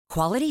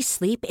Quality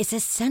sleep is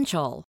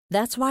essential.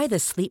 That's why the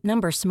Sleep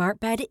Number Smart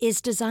Bed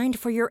is designed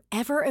for your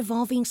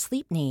ever-evolving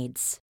sleep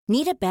needs.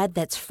 Need a bed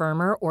that's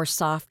firmer or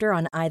softer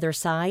on either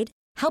side?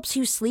 Helps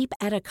you sleep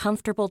at a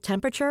comfortable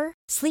temperature?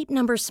 Sleep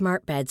Number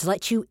Smart Beds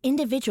let you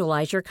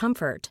individualize your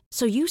comfort,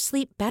 so you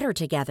sleep better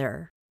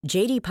together.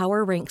 J.D.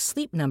 Power ranks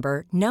Sleep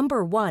Number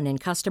number one in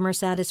customer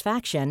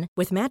satisfaction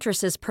with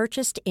mattresses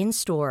purchased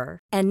in-store.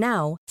 And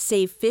now,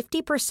 save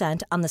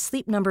 50% on the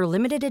Sleep Number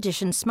Limited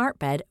Edition Smart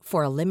Bed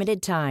for a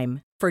limited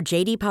time. For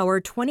J.D. Power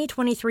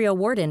 2023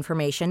 award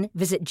information,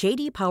 visit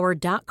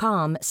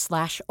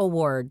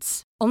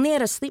jdpower.com/awards. Only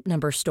at a Sleep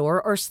Number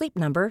store or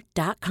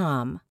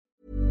sleepnumber.com.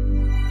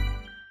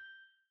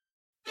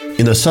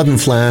 In a sudden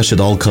flash, it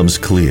all comes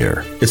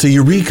clear. It's a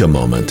eureka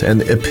moment,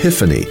 an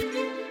epiphany.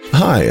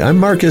 Hi, I'm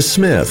Marcus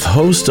Smith,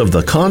 host of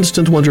the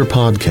Constant Wonder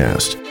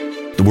podcast.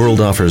 The world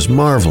offers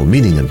marvel,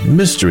 meaning, and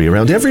mystery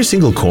around every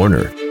single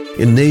corner.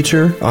 In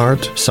nature,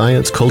 art,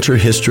 science, culture,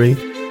 history,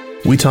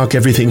 we talk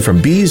everything from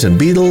bees and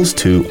beetles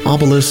to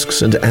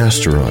obelisks and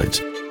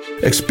asteroids.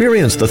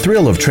 Experience the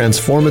thrill of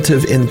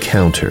transformative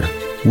encounter.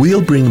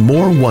 We'll bring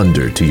more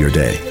wonder to your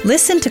day.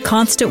 Listen to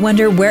Constant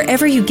Wonder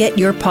wherever you get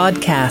your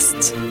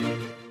podcasts.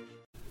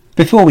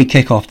 Before we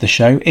kick off the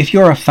show, if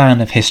you're a fan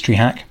of History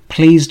Hack,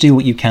 please do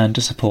what you can to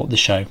support the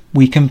show.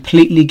 We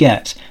completely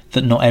get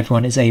that not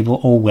everyone is able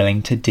or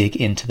willing to dig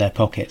into their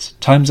pockets.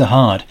 Times are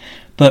hard,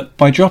 but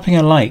by dropping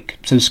a like,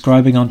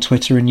 subscribing on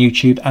Twitter and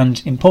YouTube,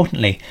 and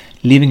importantly,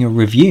 leaving a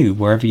review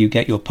wherever you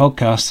get your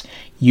podcasts,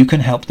 you can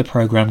help the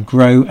programme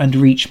grow and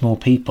reach more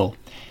people.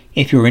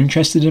 If you're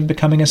interested in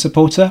becoming a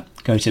supporter,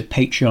 go to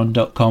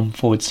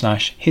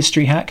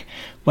patreon.com/historyhack,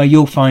 where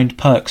you'll find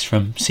perks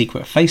from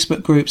secret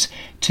Facebook groups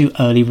to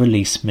early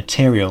release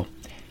material.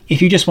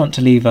 If you just want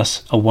to leave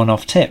us a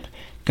one-off tip,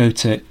 go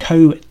to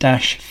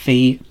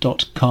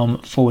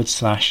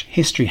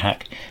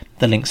ko-fi.com/historyhack.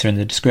 The links are in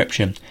the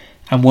description.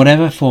 And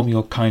whatever form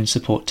your kind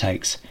support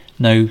takes,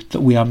 know that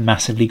we are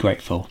massively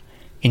grateful.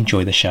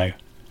 Enjoy the show.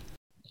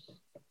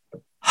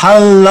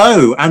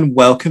 Hello and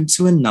welcome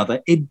to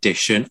another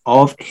edition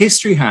of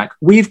History Hack.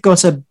 We've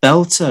got a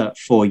belter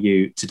for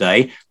you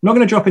today. I'm not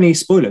going to drop any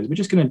spoilers. We're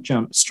just going to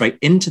jump straight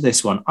into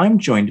this one. I'm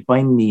joined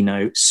by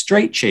Nino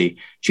Strachey.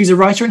 She's a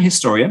writer and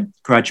historian,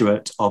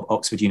 graduate of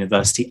Oxford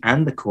University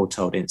and the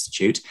Courtauld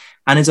Institute,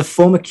 and is a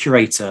former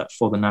curator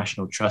for the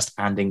National Trust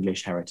and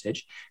English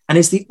Heritage, and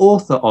is the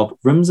author of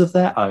Rooms of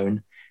Their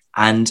Own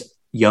and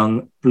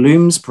Young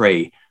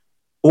Bloomsbury.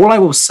 All I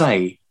will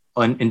say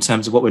in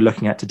terms of what we're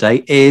looking at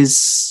today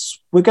is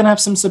we're going to have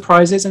some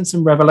surprises and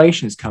some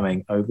revelations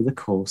coming over the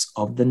course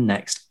of the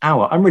next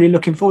hour. I'm really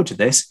looking forward to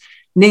this.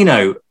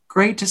 Nino,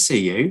 great to see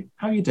you.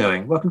 How are you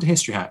doing? Welcome to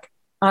History Hack.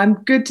 I'm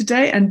good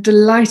today and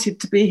delighted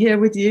to be here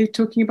with you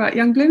talking about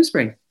Young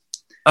Bloomsbury.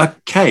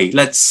 Okay,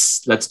 let's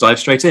dive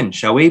straight in,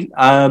 shall we?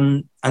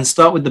 And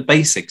start with the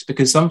basics,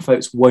 because some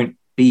folks won't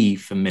be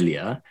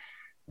familiar.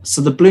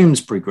 So the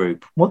Bloomsbury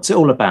Group, what's it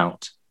all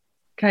about?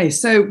 Okay,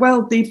 so,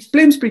 the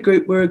Bloomsbury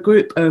Group were a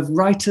group of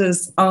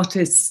writers,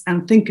 artists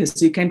and thinkers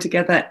who came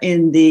together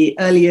in the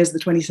early years of the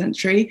 20th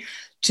century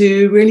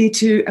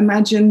to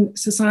imagine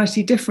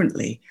society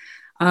differently.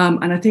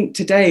 And I think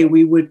today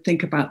we would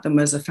think about them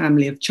as a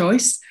family of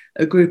choice,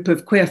 a group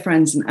of queer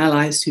friends and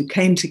allies who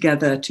came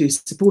together to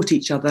support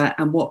each other.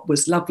 And what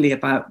was lovely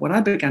about what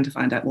I began to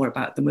find out more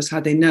about them was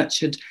how they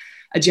nurtured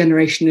a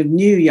generation of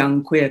new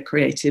young queer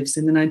creatives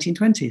in the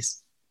 1920s.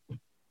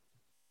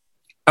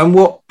 And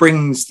what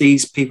brings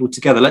these people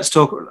together? Let's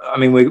talk,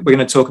 we're going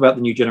to talk about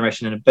the new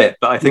generation in a bit,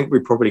 but I think we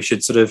probably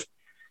should sort of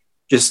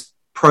just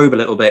probe a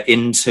little bit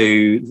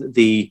into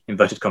the,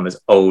 inverted commas,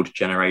 old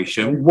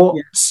generation. What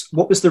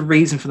was the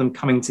reason for them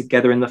coming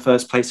together in the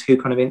first place? Who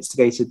kind of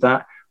instigated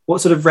that?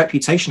 What sort of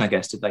reputation, I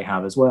guess, did they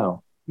have as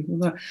well?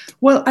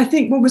 Well, I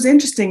think what was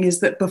interesting is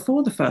that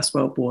before the First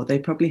World War, they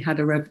probably had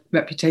a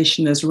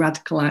reputation as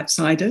radical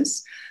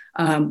outsiders.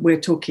 We're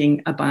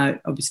talking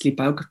about, obviously,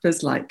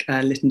 biographers like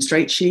Lytton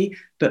Strachey,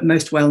 but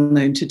most well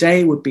known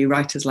today would be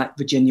writers like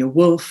Virginia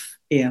Woolf,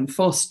 E.M.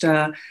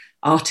 Forster,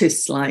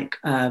 artists like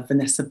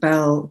Vanessa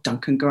Bell,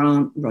 Duncan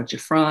Grant, Roger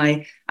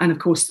Fry, and of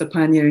course the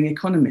pioneering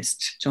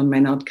economist, John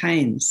Maynard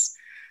Keynes.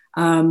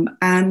 Really,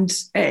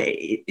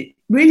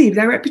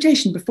 their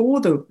reputation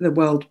before the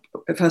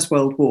First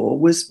World War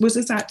was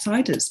as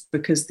outsiders,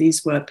 because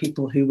these were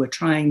people who were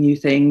trying new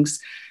things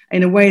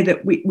in a way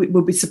that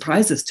would be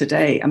surprise us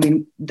today. I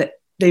mean, that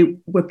they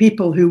were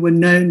people who were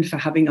known for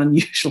having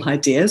unusual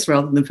ideas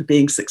rather than for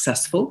being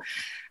successful.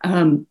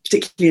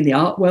 Particularly in the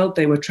art world,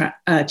 they were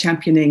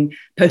championing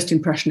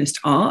post-impressionist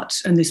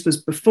art, and this was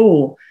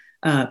before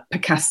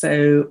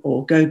Picasso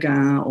or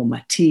Gauguin or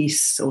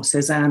Matisse or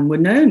Cézanne were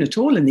known at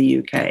all in the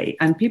UK,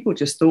 and people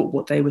just thought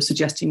what they were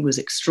suggesting was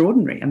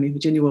extraordinary. I mean,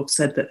 Virginia Woolf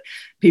said that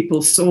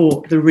people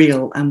saw the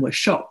real and were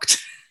shocked,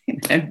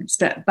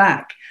 stepped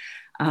back.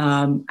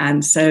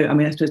 And so, I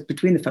mean, I suppose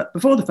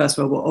before the First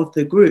World War, of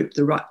the group,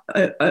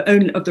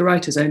 of the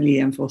writers, only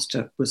E.M.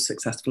 Forster was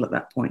successful at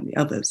that point. The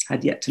others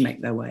had yet to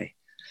make their way.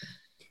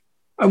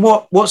 And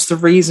what's the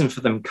reason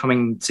for them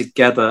coming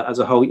together as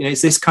a whole? You know,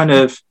 is this kind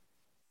of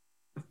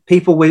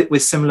people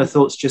with similar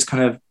thoughts just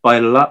kind of by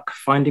luck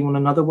finding one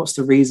another? What's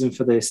the reason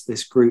for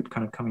this group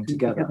kind of coming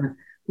together?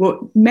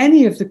 Well,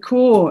 many of the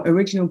core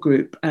original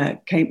group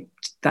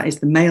that is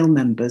the male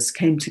members,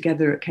 came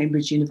together at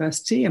Cambridge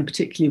University, and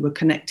particularly were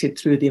connected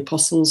through the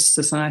Apostles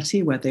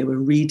Society, where they were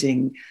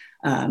reading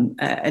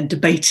and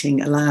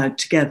debating aloud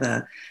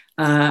together.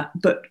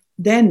 But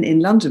then in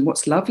London,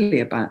 what's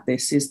lovely about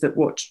this is that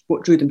what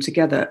drew them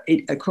together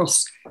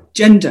across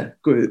gender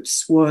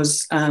groups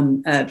was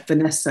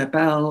Vanessa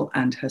Bell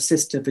and her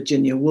sister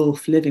Virginia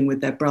Woolf living with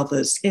their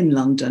brothers in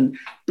London,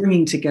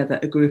 bringing together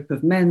a group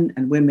of men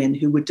and women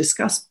who would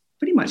discuss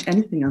pretty much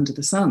anything under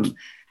the sun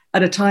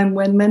at a time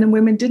when men and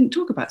women didn't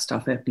talk about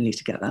stuff openly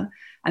together.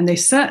 And they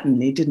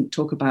certainly didn't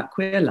talk about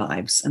queer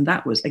lives. And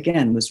that was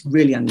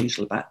really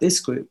unusual about this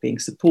group, being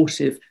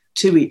supportive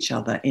to each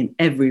other in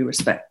every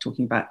respect,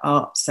 talking about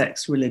art,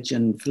 sex,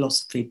 religion,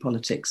 philosophy,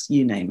 politics,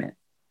 you name it.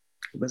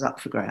 It was up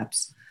for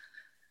grabs.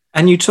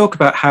 And you talk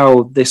about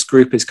how this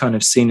group is kind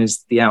of seen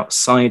as the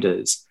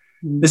outsiders.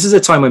 This is a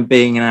time when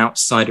being an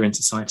outsider in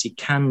society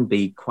can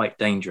be quite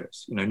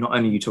dangerous. You know, not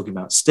only are you talking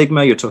about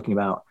stigma, you're talking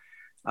about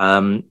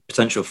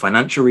potential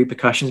financial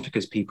repercussions,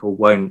 because people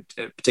won't,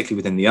 particularly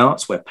within the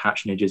arts where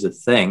patronage is a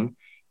thing,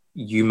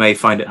 you may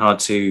find it hard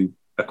to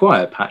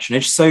acquire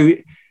patronage. So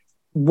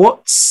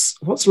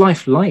what's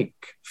life like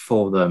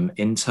for them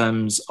in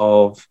terms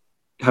of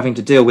having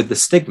to deal with the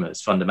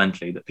stigmas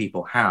fundamentally that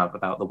people have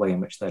about the way in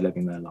which they're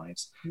living their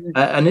lives?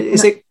 And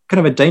is it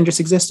kind of a dangerous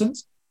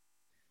existence?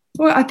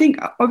 Well, I think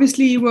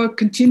obviously you were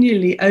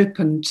continually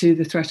open to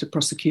the threat of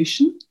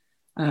prosecution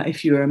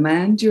if you were a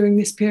man during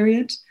this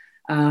period.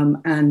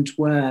 And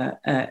where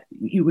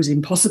it was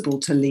impossible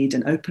to lead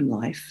an open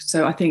life.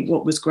 So I think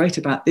what was great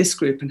about this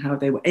group and how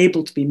they were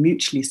able to be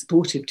mutually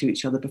supportive to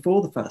each other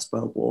before the First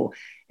World War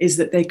is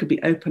that they could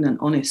be open and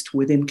honest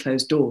within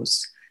closed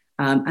doors,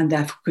 and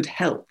therefore could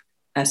help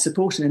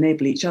support and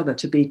enable each other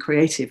to be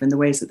creative in the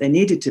ways that they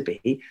needed to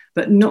be,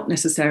 but not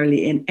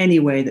necessarily in any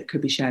way that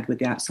could be shared with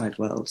the outside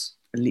world,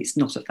 at least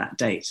not at that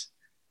date.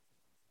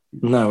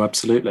 No,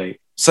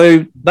 absolutely.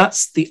 So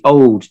that's the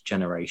old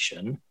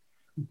generation.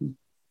 Mm-hmm.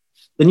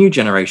 The new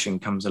generation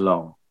comes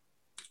along.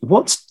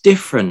 What's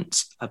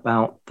different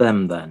about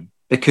them then?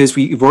 Because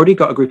we've already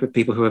got a group of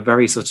people who are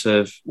very sort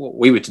of what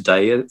we would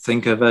today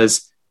think of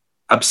as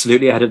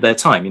absolutely ahead of their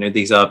time. You know,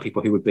 these are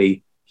people who would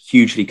be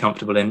hugely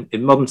comfortable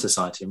in modern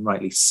society, and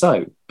rightly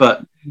so.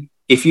 But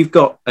if you've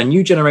got a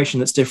new generation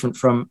that's different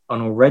from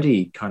an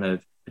already kind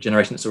of a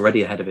generation that's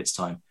already ahead of its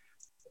time,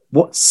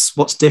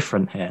 what's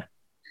different here?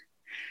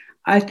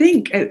 I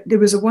think there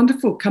was a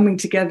wonderful coming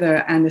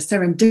together and a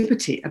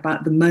serendipity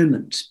about the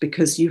moment,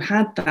 because you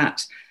had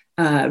that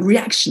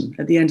reaction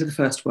at the end of the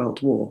First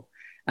World War.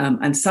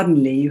 And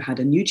suddenly you had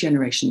a new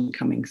generation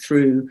coming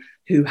through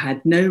who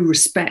had no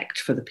respect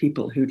for the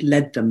people who'd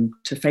led them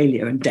to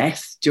failure and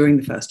death during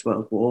the First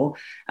World War,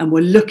 and were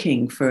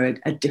looking for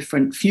a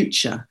different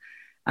future.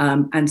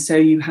 And so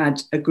you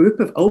had a group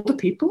of older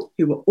people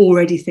who were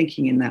already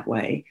thinking in that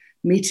way,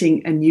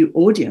 meeting a new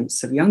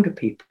audience of younger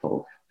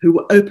people who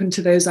were open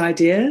to those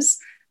ideas.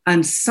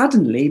 And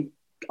suddenly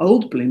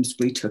old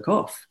Bloomsbury took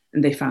off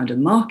and they found a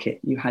market.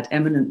 You had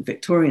eminent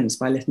Victorians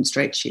by Lytton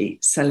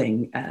Strachey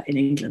selling in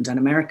England and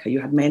America.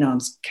 You had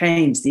Maynard's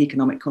Keynes, The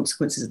Economic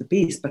Consequences of the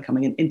Peace,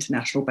 becoming an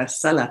international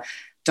bestseller.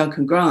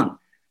 Duncan Grant,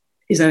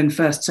 his own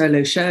first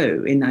solo show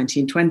in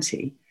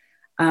 1920.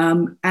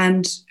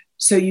 And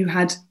so you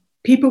had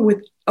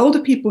older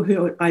people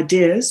whose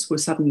ideas were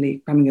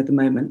suddenly coming at the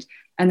moment,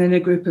 and then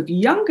a group of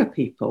younger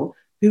people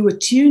who were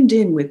tuned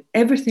in with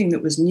everything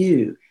that was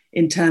new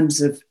in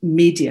terms of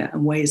media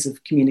and ways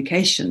of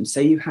communication. So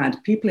you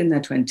had people in their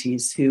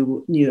 20s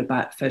who knew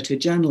about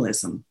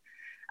photojournalism.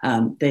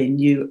 They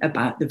knew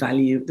about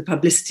the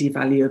publicity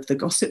value of the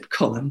gossip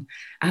column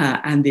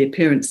and the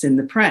appearance in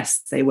the press.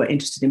 They were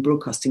interested in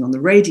broadcasting on the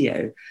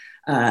radio.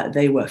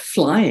 They were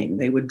flying,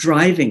 they were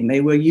driving, they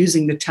were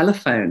using the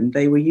telephone,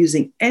 they were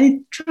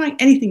trying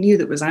anything new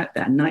that was out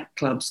there,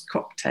 nightclubs,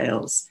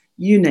 cocktails,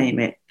 you name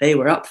it, they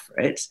were up for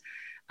it.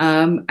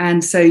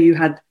 And so you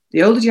had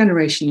the older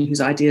generation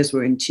whose ideas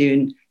were in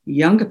tune,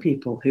 younger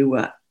people who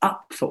were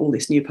up for all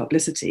this new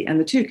publicity, and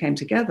the two came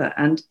together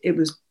and it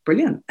was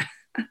brilliant.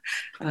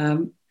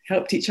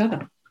 Helped each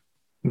other.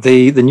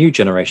 The new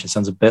generation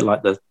sounds a bit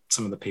like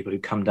some of the people who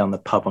come down the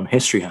pub on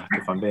History Hack,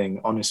 if I'm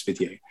being honest with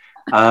you.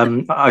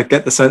 I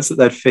get the sense that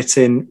they'd fit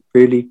in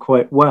really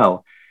quite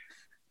well.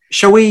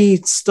 Shall we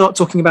start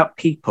talking about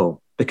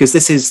people? Because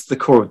this is the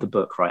core of the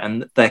book, right?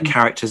 And their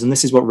characters, and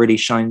this is what really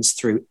shines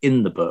through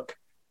in the book.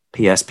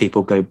 P.S.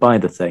 People go buy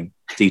the thing.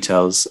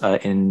 Details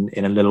in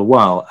a little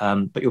while.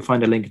 But you'll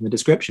find a link in the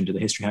description to the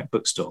History Hack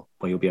bookstore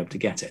where you'll be able to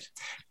get it.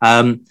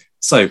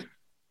 So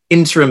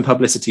interim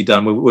publicity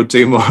done. We'll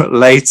do more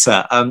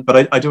later.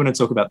 But I do want to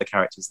talk about the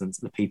characters and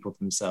the people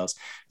themselves.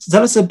 So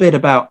tell us a bit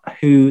about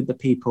who the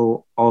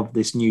people of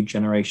this new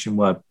generation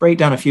were. Break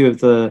down a few of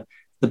the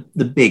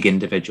big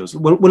individuals.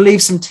 We'll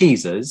leave some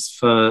teasers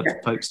for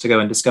folks to go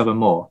and discover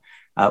more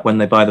when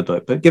they buy the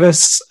book. But give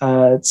us,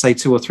 say,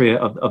 two or three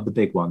of the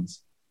big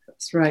ones.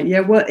 That's right. Yeah,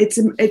 well, it's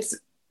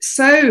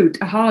so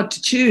hard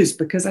to choose,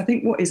 because I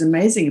think what is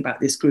amazing about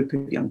this group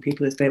of young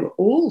people is they were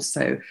all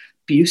so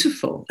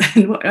beautiful.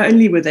 And not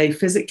only were they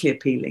physically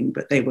appealing,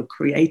 but they were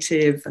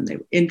creative and they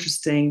were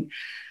interesting.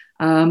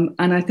 And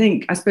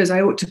I suppose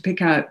I ought to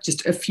pick out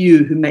just a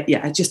few who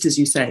just as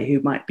you say, who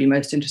might be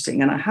most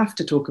interesting. And I have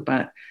to talk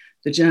about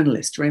the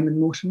journalist Raymond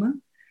Mortimer,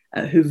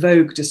 who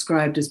Vogue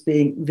described as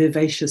being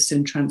vivacious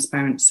in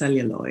transparent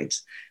celluloid,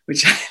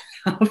 which I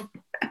love.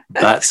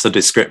 That's a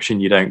description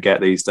you don't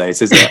get these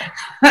days, is it?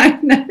 I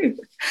know.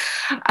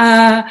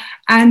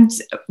 And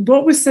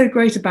what was so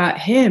great about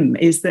him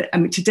is that, I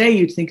mean, today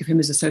you'd think of him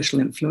as a social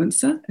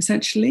influencer,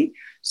 essentially.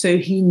 So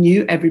he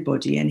knew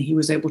everybody and he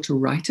was able to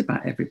write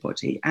about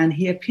everybody. And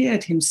he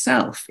appeared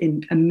himself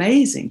in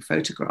amazing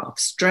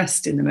photographs,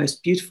 dressed in the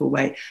most beautiful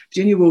way.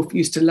 Virginia Woolf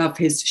used to love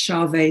his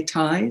Charvet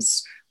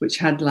ties, which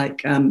had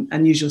like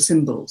unusual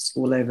symbols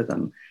all over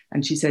them.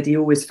 And she said he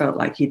always felt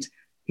like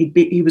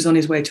he was on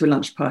his way to a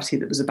lunch party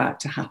that was about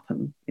to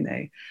happen, you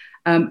know.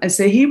 And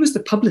so he was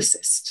the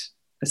publicist,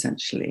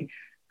 essentially.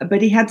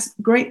 But he had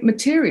great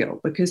material,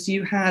 because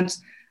you had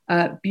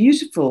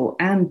beautiful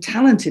and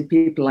talented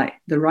people like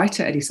the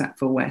writer Eddie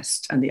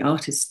Sackville-West and the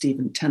artist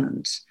Stephen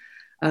Tennant,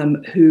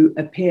 who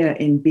appear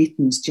in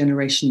Beaton's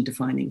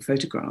generation-defining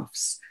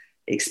photographs,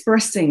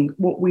 expressing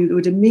what we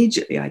would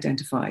immediately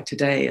identify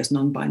today as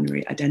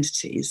non-binary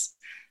identities,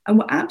 and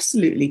were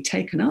absolutely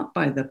taken up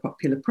by the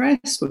popular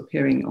press, were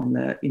appearing on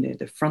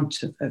the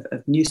front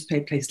of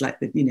newspapers like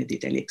the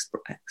Daily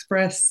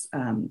Express,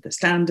 the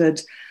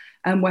Standard,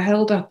 and were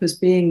held up as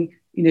being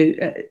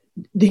the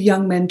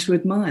young men to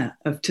admire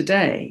of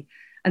today.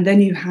 And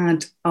then you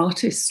had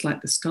artists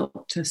like the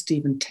sculptor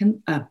Stephen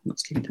Tomlin,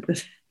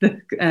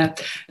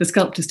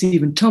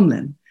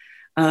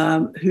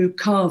 who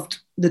carved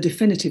the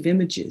definitive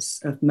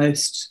images of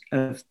most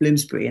of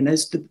Bloomsbury, and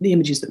those the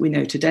images that we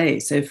know today.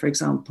 So, for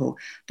example,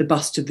 the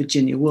bust of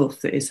Virginia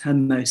Woolf, that is her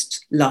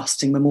most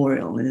lasting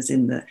memorial, and is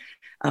in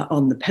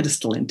on the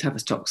pedestal in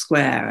Tavistock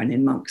Square and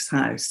in Monk's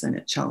House and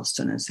at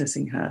Charleston and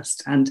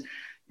Sissinghurst, and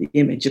the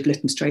image of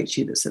Lytton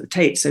Strachey that's at the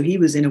Tate. So he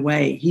was, in a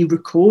way, he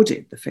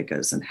recorded the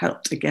figures and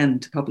helped again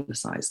to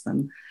publicise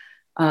them.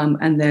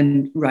 And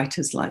then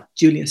writers like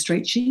Julia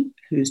Strachey,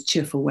 whose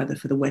Cheerful Weather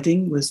for the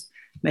Wedding was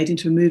made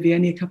into a movie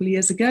only a couple of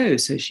years ago,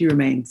 so she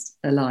remains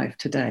alive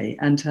today.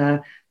 And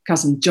her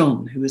cousin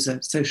John, who was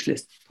a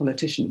socialist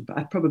politician, but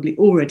I've probably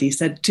already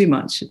said too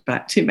much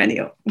about too many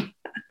of them.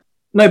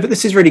 No, but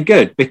this is really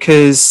good,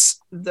 because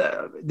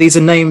these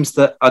are names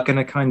that are going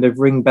to kind of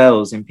ring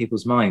bells in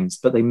people's minds,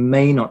 but they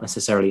may not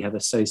necessarily have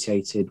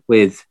associated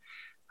with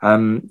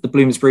the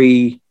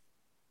Bloomsbury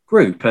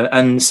group.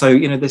 And so,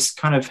 this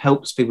kind of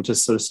helps people to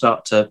sort of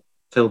start to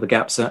fill the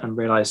gaps and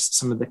realise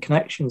some of the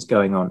connections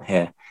going on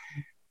here.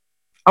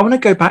 I want to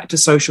go back to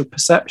social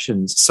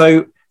perceptions.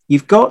 So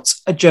you've got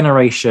a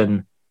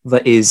generation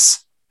that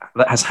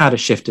has had a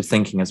shift of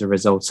thinking as a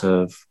result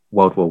of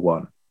World War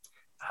I.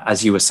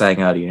 As you were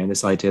saying earlier,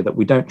 this idea that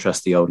we don't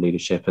trust the old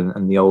leadership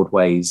and the old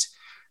ways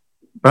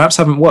perhaps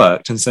haven't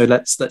worked. And so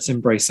let's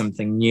embrace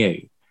something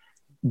new.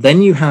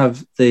 Then you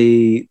have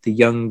the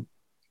young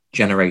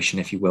generation,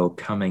 if you will,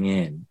 coming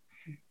in.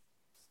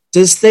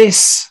 Does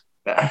this,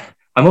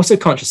 I'm also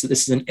conscious that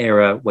this is an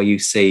era where you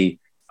see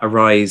a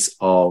rise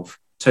of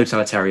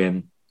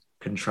totalitarian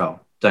control,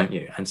 don't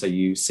you? And so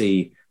you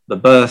see the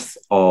birth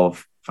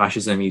of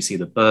fascism, you see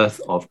the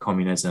birth of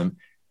communism,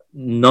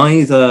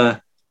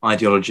 neither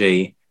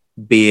ideology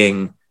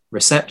being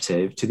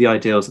receptive to the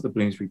ideals that the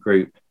Bloomsbury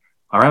Group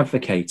are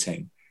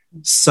advocating.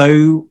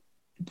 So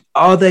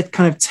are there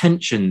kind of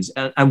tensions,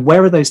 and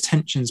where are those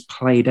tensions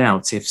played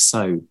out, if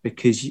so?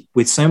 Because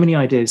with so many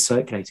ideas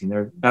circulating, there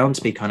are bound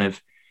to be kind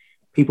of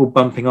people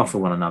bumping off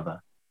of one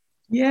another.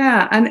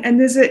 Yeah, and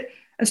there's a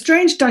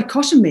strange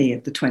dichotomy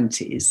of the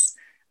 20s,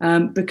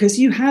 because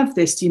you have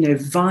this,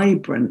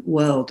 vibrant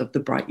world of the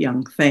bright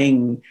young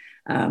thing,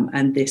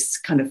 and this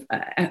kind of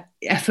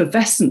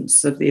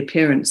effervescence of the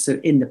appearance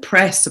in the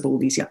press of all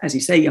these, as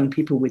you say, young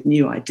people with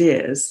new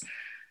ideas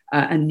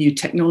and new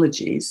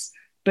technologies.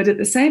 But at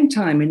the same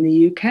time, in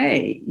the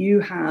UK,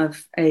 you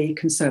have a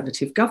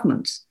Conservative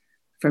government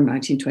from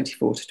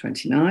 1924 to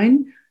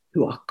 29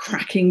 who are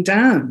cracking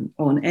down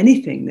on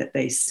anything that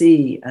they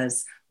see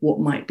as what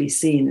might be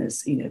seen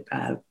as,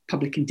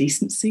 public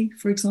indecency,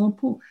 for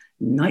example,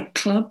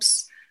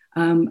 nightclubs.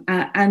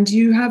 And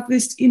you have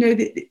this,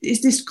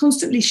 is this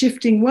constantly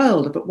shifting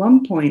world of, at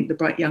one point, the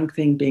bright young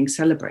thing being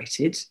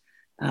celebrated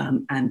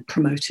and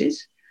promoted.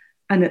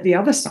 And at the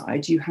other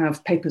side, you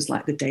have papers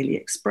like the Daily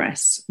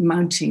Express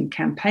mounting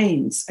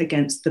campaigns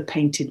against the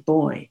painted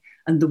boy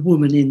and the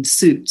woman in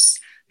suits,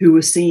 who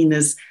were seen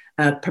as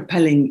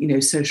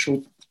propelling,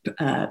 social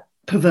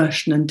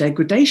perversion and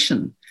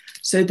degradation.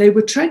 So they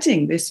were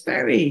treading this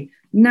very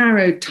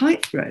narrow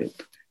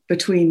tightrope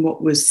between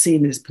what was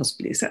seen as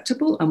possibly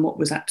acceptable and what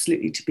was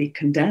absolutely to be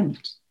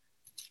condemned.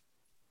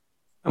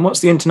 And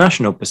what's the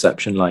international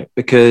perception like?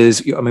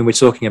 Because, we're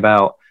talking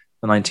about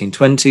the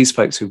 1920s.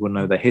 Folks who will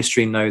know their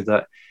history know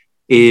that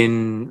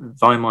in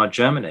Weimar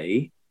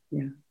Germany,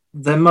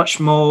 they're much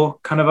more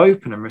kind of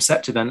open and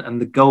receptive. And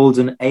the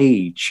golden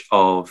age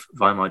of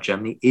Weimar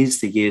Germany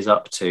is the years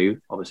up to,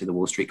 obviously, the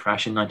Wall Street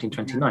crash in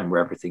 1929,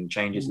 where everything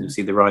changes and you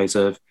see the rise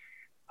of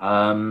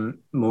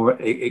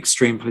more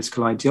extreme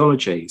political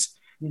ideologies.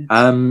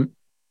 So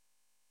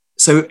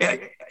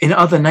in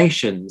other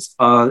nations,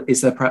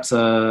 is there perhaps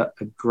a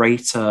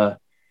greater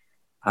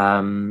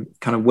kind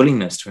of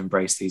willingness to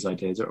embrace these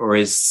ideas,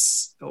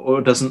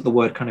 or doesn't the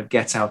word kind of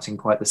get out in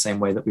quite the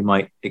same way that we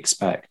might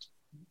expect?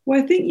 Well,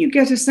 I think you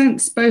get a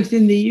sense both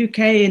in the UK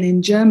and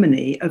in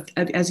Germany of,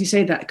 as you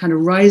say, that kind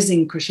of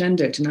rising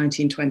crescendo to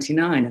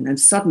 1929 and then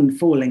sudden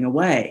falling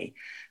away,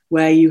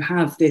 where you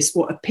have this,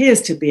 what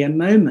appears to be a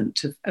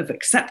moment of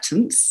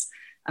acceptance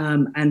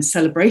and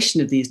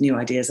celebration of these new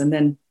ideas. And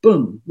then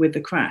boom, with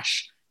the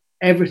crash,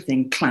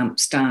 everything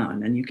clamps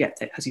down and you get,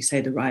 as you say,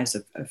 the rise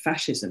of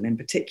fascism in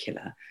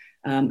particular.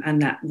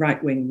 And that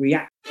right-wing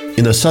reaction.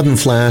 In a sudden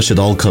flash, it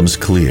all comes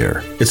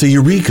clear. It's a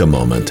eureka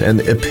moment, an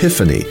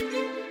epiphany.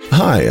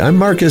 Hi, I'm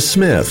Marcus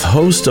Smith,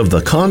 host of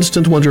the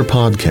Constant Wonder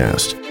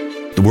podcast.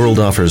 The world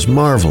offers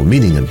marvel,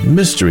 meaning, and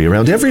mystery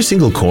around every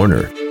single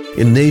corner.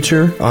 In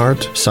nature,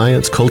 art,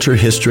 science, culture,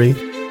 history,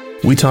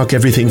 we talk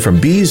everything from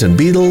bees and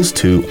beetles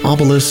to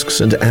obelisks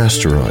and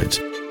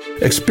asteroids.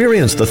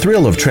 Experience the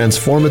thrill of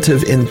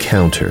transformative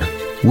encounter.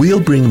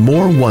 We'll bring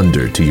more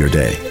wonder to your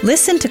day.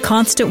 Listen to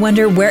Constant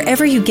Wonder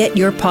wherever you get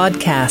your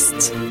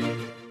podcasts.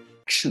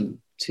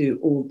 To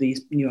all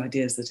these new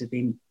ideas that have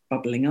been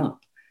bubbling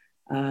up.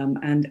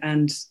 And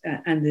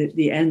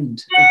the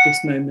end of this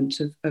moment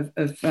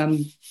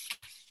of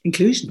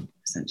inclusion,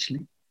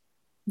 essentially.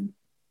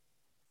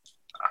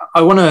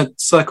 I want to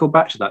circle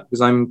back to that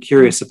because I'm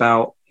curious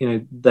about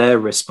their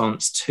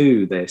response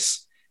to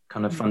this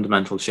kind of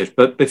fundamental shift.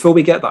 But before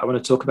we get that, I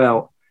want to talk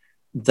about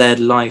their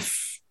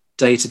life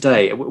day to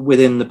day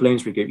within the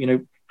Bloomsbury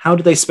Group. How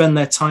do they spend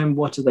their time?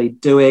 What are they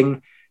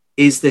doing?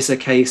 Is this a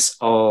case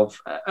of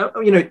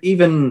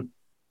even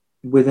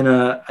within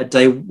a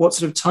day, what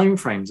sort of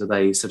timeframes are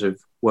they sort of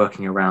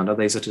working around? Are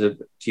they do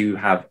you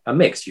have a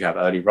mix? Do you have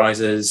early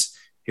risers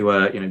who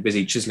are,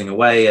 busy chiseling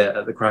away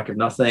at the crack of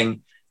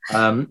nothing?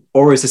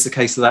 Or is this a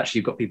case that actually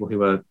you've got people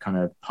who are kind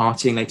of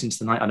partying late into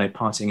the night? I know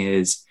partying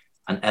is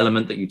an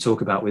element that you talk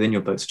about within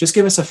your book. So just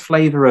give us a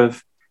flavor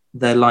of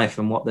their life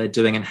and what they're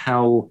doing and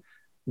how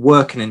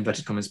work and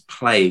inverted commas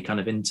play kind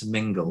of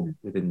intermingle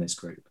within this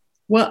group.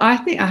 Well, I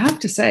think I have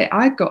to say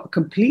I got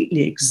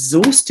completely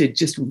exhausted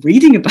just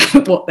reading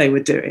about what they were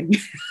doing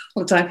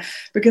all the time,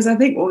 because I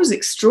think what was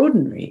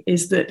extraordinary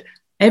is that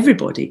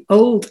everybody,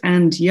 old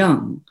and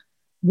young,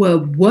 were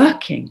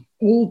working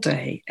all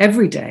day,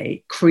 every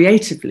day,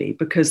 creatively,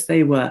 because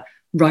they were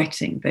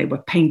writing, they were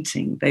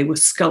painting, they were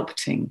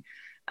sculpting,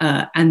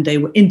 and they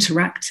were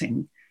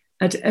interacting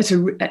at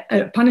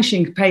a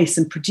punishing pace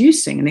and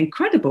producing an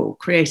incredible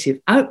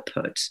creative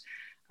output.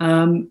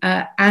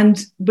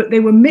 But they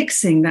were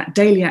mixing that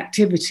daily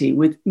activity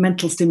with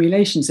mental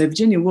stimulation. So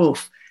Virginia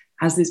Woolf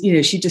has this,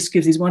 she just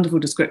gives these wonderful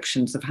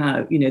descriptions of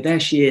how, there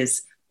she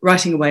is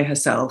writing away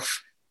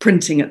herself,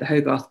 printing at the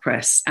Hogarth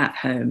Press at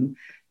home.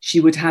 She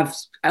would have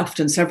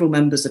often several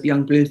members of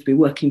Young Bloomsbury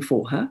working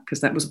for her, because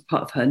that was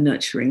part of her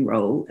nurturing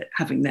role,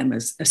 having them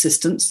as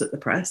assistants at the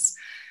press.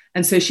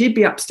 And so she'd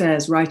be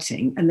upstairs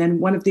writing, and then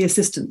one of the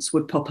assistants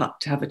would pop up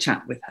to have a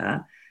chat with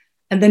her.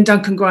 And then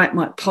Duncan Gright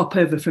might pop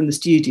over from the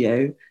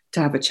studio to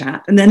have a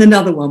chat. And then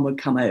another one would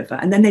come over.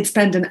 And then they'd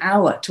spend an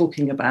hour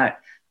talking about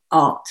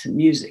art and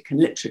music and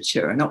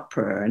literature and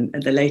opera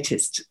and the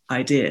latest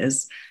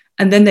ideas.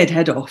 And then they'd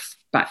head off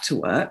back to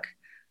work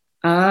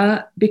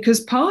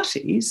because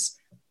parties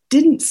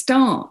didn't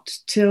start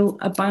till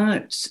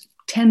about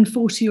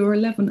 10:40 or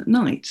 11 at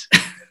night,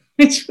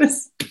 which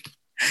was...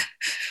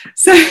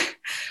 So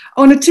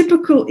on a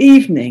typical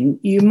evening,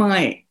 you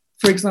might,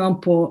 for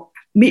example,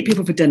 meet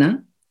people for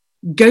dinner,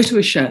 go to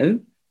a show,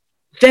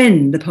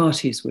 then the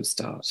parties would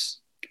start.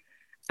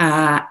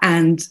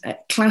 And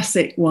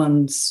classic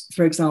ones,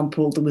 for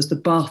example, there was the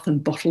bath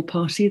and bottle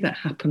party that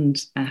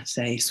happened at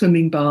a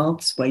swimming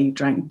baths where you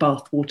drank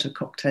bath water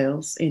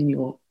cocktails in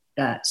your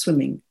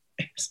swimming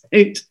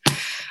suit.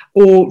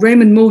 Or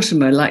Raymond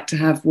Mortimer liked to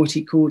have what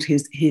he called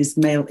his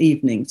male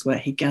evenings, where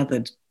he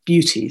gathered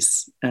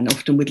beauties, and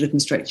often with Lytton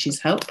Strachey's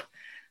help.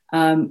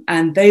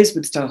 And those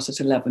would start at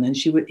 11, and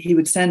he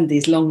would send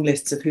these long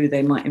lists of who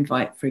they might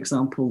invite. For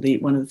example,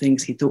 one of the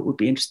things he thought would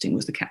be interesting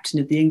was the captain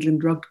of the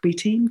England rugby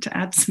team, to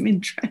add some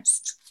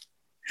interest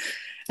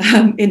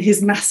in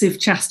his massive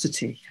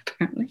chastity,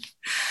 apparently.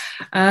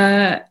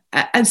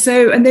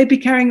 And they'd be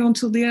carrying on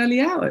till the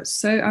early hours.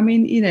 So, I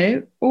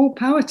mean, all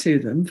power to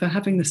them for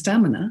having the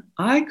stamina.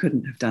 I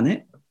couldn't have done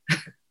it.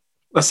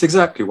 That's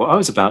exactly what I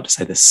was about to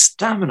say, the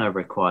stamina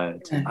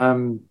required. Yeah.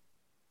 Do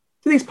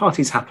these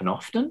parties happen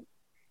often?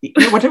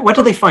 Where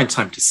do they find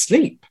time to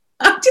sleep?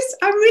 I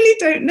really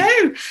don't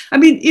know. I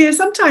mean,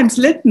 sometimes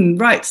Lytton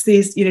writes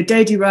these,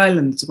 Dady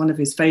Ryland's one of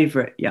his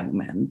favourite young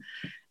men,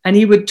 and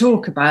he would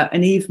talk about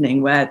an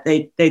evening where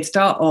they'd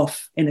start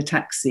off in a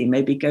taxi,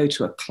 maybe go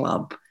to a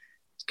club,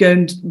 go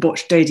and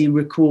watch Dady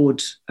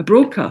record a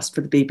broadcast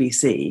for the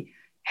BBC,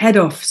 head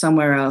off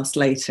somewhere else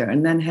later,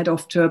 and then head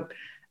off to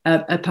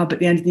a pub at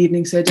the end of the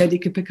evening so Daddy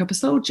could pick up a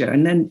soldier.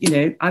 And then,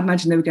 I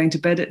imagine they were going to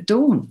bed at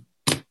dawn.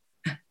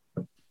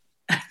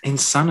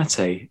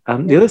 Insanity.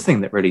 The other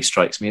thing that really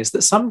strikes me is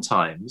that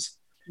sometimes,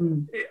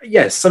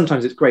 yes,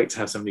 sometimes it's great to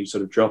have somebody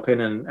sort of drop in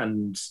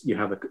and you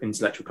have an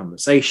intellectual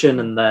conversation,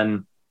 and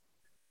then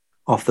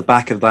off the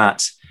back of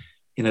that,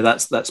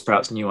 that's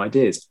perhaps new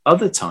ideas.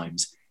 Other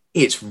times,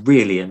 it's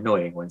really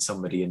annoying when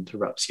somebody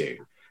interrupts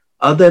you.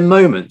 Are there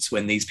moments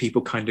when these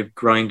people kind of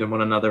grind on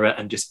one another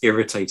and just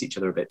irritate each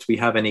other a bit? Do we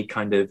have any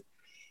kind of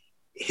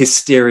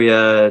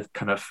hysteria,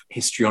 kind of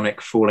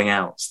histrionic falling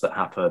outs that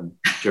happen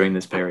during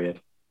this period?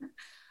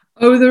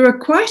 Oh, there are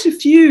quite a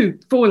few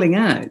falling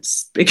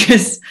outs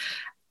because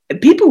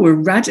people were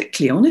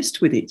radically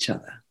honest with each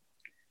other.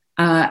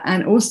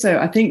 And also,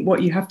 I think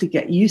what you have to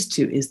get used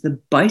to is the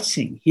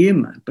biting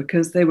humour,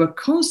 because they were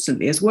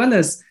constantly, as well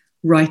as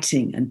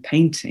writing and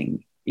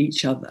painting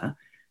each other,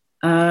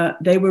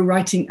 they were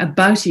writing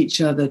about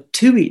each other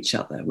to each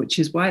other, which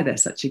is why they're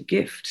such a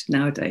gift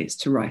nowadays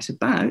to write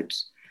about,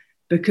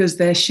 because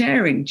they're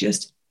sharing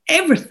just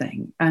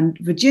everything. And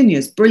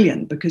Virginia's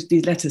brilliant because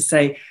these letters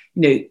say,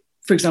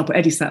 for example,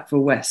 Eddie Sackville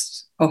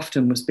West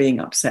often was being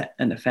upset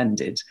and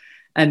offended.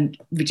 And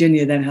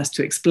Virginia then has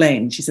to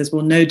explain. She says,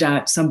 well, no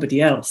doubt somebody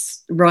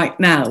else right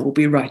now will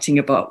be writing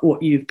about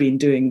what you've been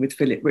doing with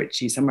Philip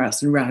Ritchie somewhere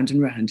else, and round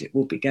it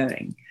will be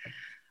going.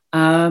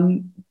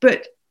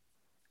 But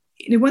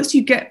once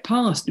you get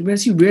past,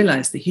 once you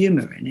realise the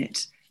humour in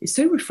it, it's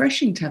so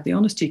refreshing to have the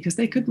honesty, because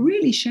they could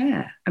really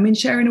share.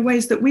 Share in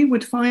ways that we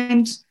would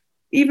find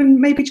even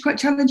maybe quite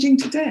challenging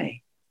today.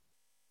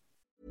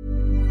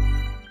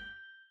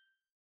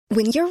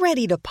 When you're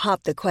ready to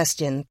pop the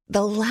question,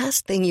 the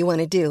last thing you want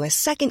to do is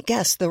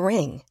second-guess the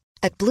ring.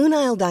 At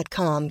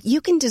BlueNile.com, you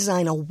can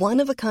design a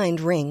one-of-a-kind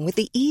ring with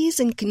the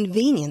ease and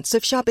convenience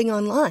of shopping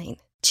online.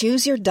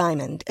 Choose your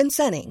diamond and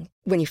setting.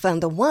 When you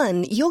find the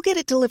one, you'll get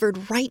it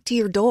delivered right to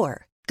your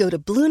door. Go to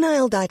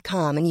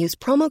BlueNile.com and use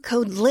promo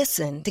code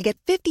LISTEN to get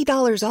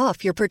 $50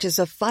 off your purchase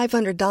of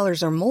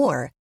 $500 or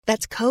more.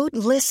 That's code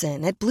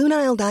LISTEN at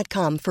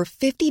BlueNile.com for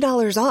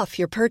 $50 off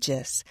your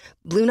purchase.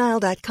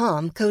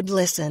 BlueNile.com, code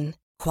LISTEN.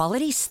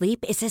 Quality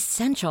sleep is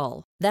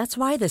essential. That's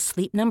why the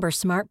Sleep Number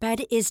Smart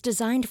Bed is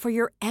designed for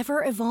your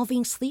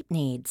ever-evolving sleep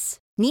needs.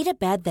 Need a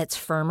bed that's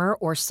firmer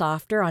or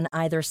softer on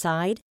either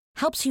side?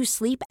 Helps you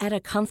sleep at a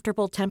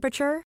comfortable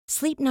temperature?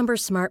 Sleep Number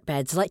Smart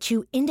Beds let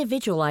you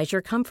individualize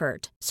your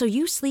comfort, so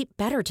you sleep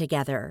better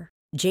together.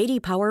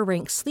 J.D. Power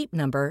ranks Sleep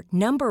Number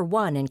number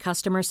 1 in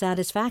customer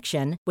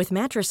satisfaction with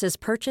mattresses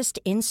purchased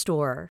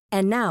in-store.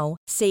 And now,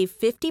 save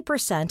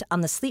 50%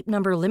 on the Sleep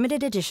Number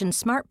Limited Edition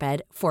Smart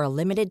Bed for a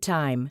limited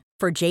time.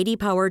 For J.D.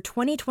 Power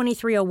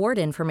 2023 award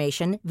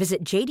information,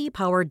 visit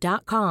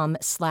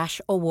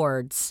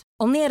jdpower.com/awards.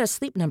 Only at a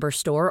Sleep Number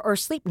store or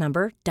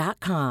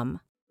sleepnumber.com.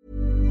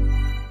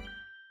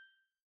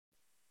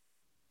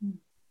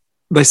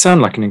 They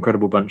sound like an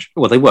incredible bunch.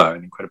 Well, they were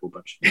an incredible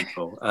bunch of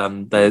people.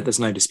 There's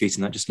no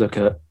disputing that. Just look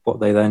at what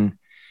they then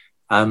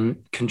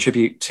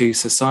contribute to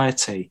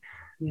society.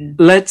 Yeah.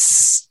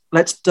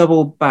 Let's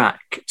double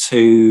back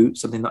to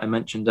something that I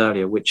mentioned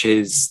earlier, which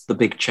is the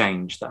big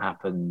change that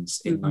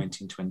happens in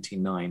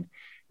 1929.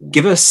 Yeah.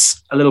 Give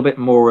us a little bit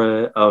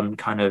more on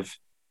kind of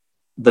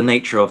the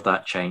nature of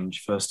that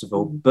change, first of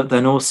all, but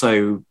then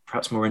also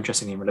perhaps more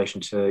interesting in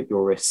relation to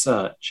your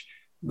research,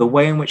 the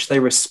way in which they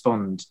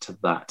respond to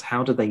that.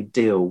 How do they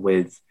deal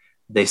with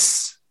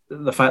this,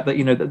 the fact that,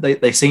 that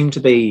they seem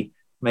to be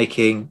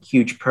making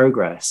huge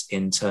progress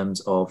in terms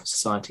of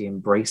society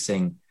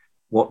embracing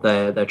what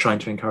they're trying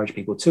to encourage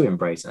people to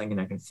embrace, and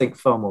can think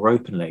far more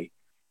openly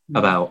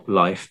about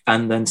life.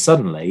 And then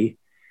suddenly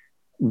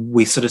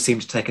we sort of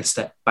seem to take a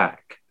step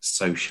back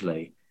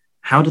socially.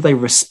 How do they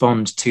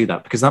respond to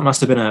that? Because that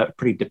must have been a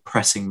pretty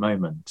depressing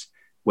moment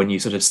when you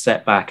sort of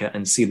step back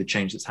and see the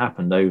change that's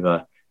happened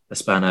over a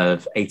span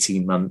of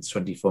 18 months,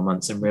 24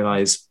 months, and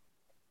realize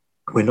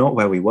we're not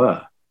where we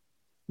were.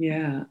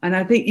 Yeah, and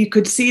I think you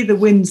could see the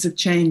winds of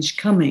change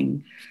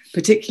coming,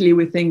 particularly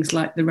with things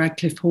like the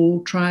Radcliffe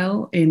Hall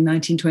trial in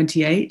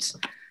 1928,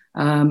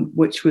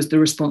 which was the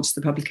response to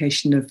the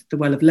publication of The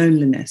Well of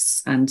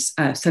Loneliness and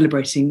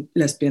celebrating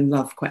lesbian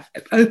love quite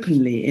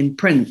openly in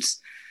print.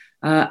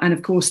 And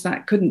of course,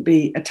 that couldn't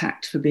be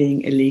attacked for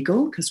being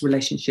illegal because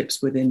relationships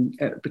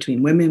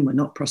between women were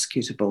not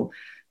prosecutable.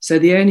 So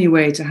the only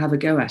way to have a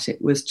go at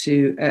it was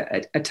to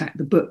attack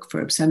the book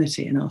for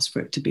obscenity and ask for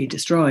it to be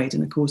destroyed.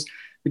 And of course,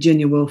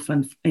 Virginia Woolf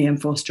and A.M.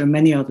 Foster and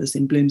many others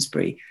in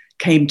Bloomsbury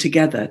came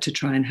together to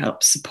try and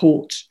help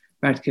support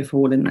Radcliffe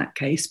Hall in that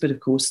case. But of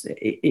course,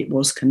 it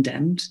was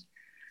condemned.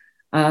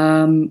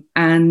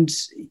 And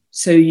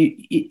so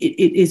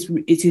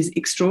it is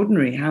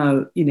extraordinary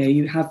how,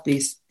 you have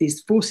these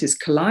forces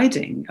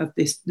colliding of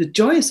the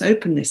joyous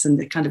openness and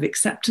the kind of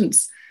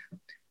acceptance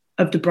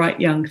of the bright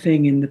young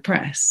thing in the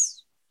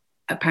press,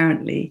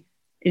 apparently,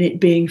 in it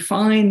being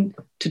fine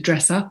to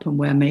dress up and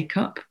wear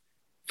makeup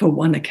for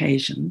one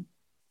occasion.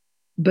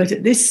 But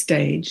at this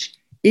stage,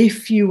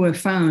 if you were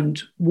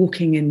found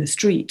walking in the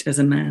street as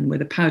a man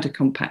with a powder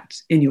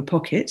compact in your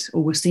pocket,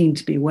 or were seen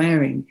to be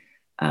wearing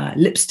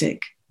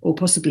lipstick, or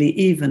possibly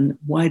even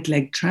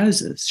wide-legged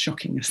trousers,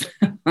 shocking as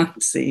that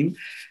might seem,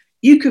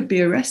 you could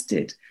be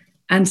arrested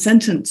and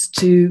sentenced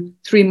to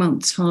 3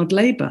 months hard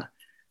labour.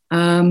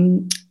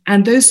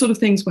 And those sort of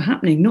things were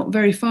happening not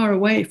very far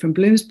away from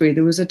Bloomsbury.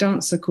 There was a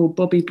dancer called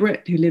Bobby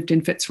Britt who lived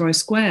in Fitzroy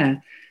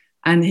Square.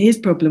 And his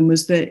problem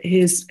was that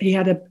he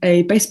had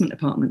a basement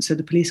apartment, so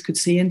the police could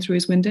see in through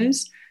his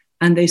windows,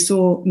 and they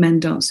saw men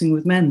dancing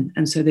with men.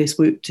 And so they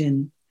swooped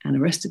in and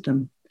arrested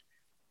them.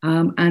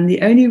 And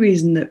the only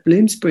reason that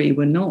Bloomsbury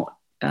were not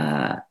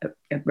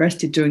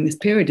arrested during this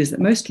period is that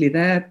mostly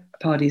their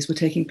parties were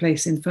taking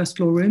place in first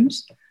floor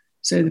rooms.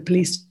 So the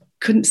police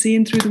couldn't see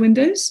in through the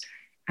windows.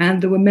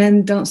 And there were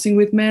men dancing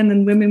with men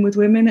and women with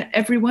women at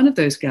every one of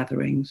those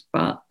gatherings,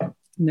 but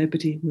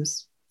nobody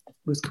was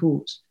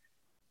caught.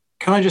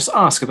 Can I just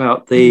ask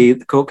about the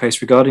court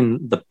case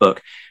regarding the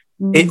book?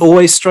 It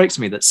always strikes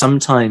me that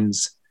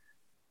sometimes,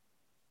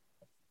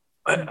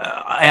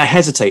 I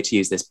hesitate to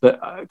use this, but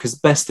because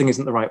best thing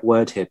isn't the right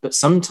word here, but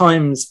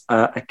sometimes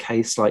a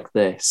case like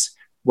this,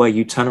 where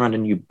you turn around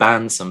and you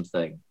ban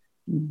something,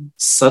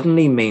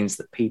 suddenly means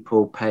that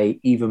people pay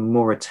even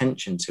more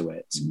attention to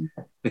it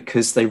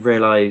because they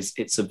realize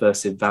its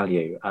subversive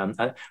value.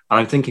 And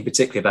I'm thinking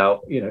particularly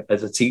about,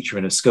 as a teacher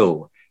in a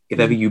school, if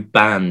ever you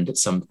banned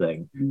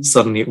something,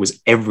 suddenly it was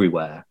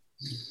everywhere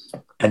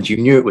and you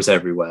knew it was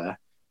everywhere,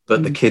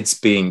 but the kids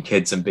being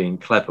kids and being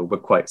clever were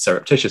quite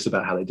surreptitious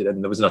about how they did it,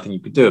 and there was nothing you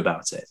could do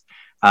about it.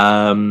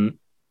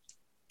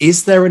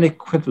 Is there an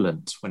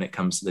equivalent when it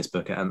comes to this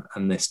book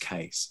and this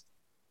case?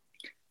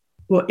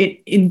 Well,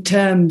 in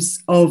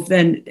terms of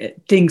then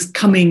things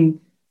coming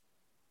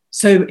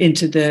so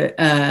into the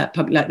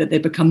public light that they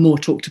become more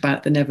talked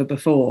about than ever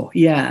before.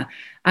 Yeah.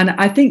 And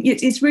I think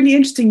it's really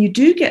interesting. You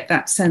do get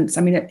that sense,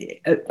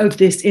 of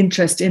this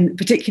interest in,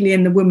 particularly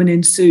in the woman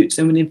in suits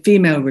and in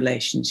female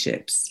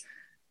relationships,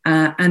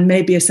 and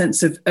maybe a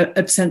sense of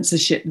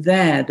censorship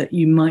there that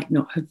you might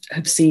not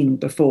have seen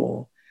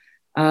before.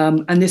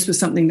 And this was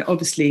something that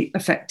obviously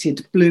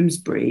affected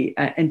Bloomsbury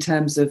in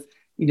terms of,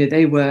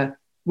 they were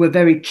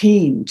very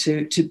keen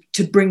to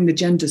bring the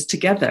genders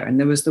together. And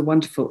there was the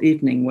wonderful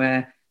evening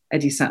where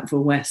Eddie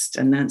Sackville West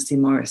and Nancy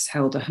Morris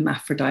held a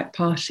hermaphrodite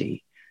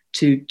party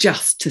to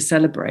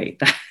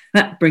celebrate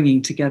that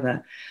bringing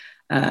together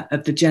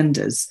of the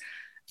genders.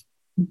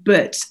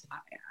 But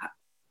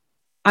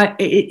I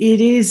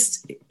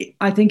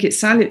think it's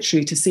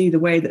salutary to see the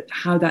way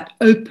how that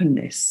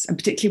openness, and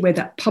particularly where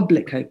that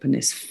public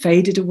openness,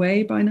 faded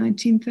away by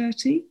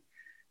 1930.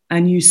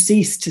 And you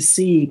cease to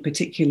see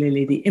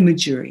particularly the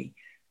imagery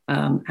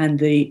and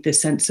the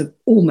sense of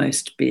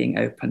almost being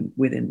open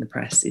within the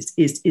press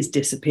is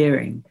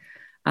disappearing.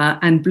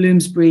 And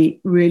Bloomsbury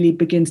really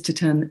begins to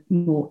turn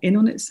more in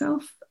on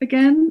itself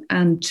again,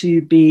 and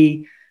to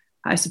be,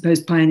 I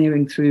suppose,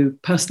 pioneering through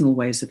personal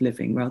ways of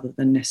living rather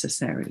than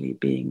necessarily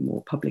being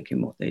more public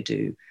in what they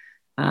do.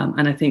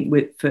 And I think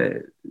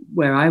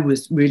where I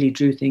really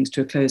drew things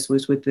to a close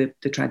was with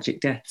the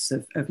tragic deaths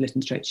of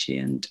Lytton Strachey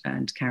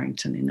and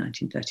Carrington in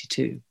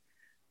 1932,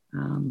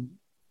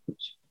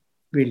 which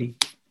really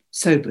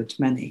sobered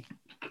many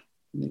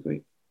in the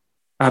group.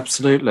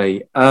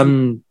 Absolutely.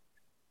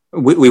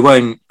 We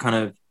won't kind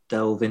of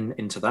delve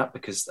into that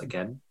because,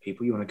 again,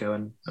 people, you want to go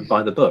and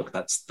buy the book.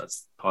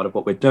 That's part of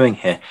what we're doing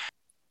here.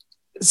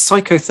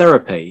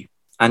 Psychotherapy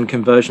and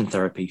conversion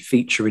therapy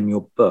feature in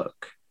your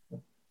book.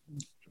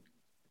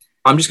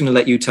 I'm just going to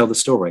let you tell the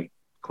story,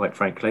 quite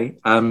frankly.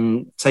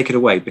 Take it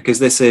away, because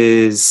this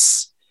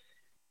is,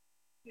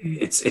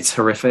 it's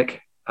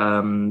horrific.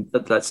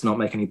 Let's not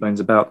make any bones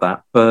about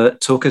that. But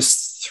talk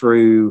us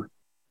through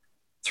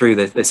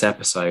this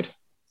episode.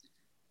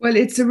 Well,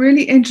 it's a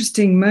really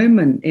interesting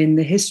moment in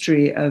the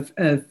history of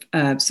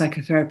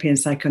psychotherapy and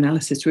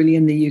psychoanalysis, really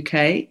in the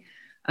UK,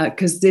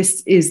 because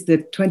this is the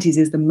 20s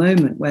is the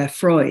moment where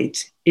Freud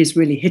is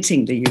really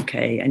hitting the UK,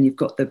 and you've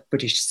got the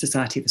British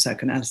Society for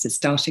Psychoanalysis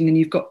starting, and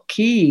you've got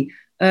key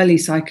early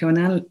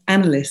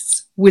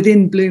psychoanalysts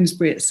within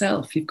Bloomsbury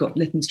itself. You've got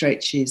Lytton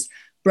Strachey's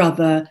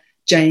brother,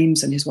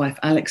 James, and his wife,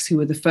 Alex, who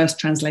were the first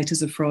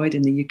translators of Freud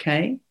in the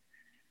UK.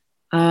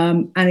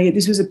 And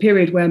this was a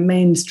period where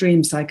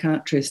mainstream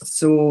psychiatrists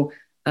saw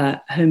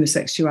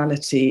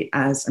homosexuality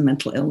as a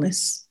mental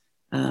illness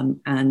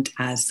and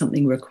as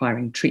something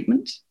requiring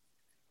treatment.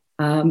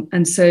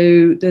 And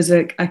so there's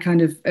a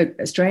kind of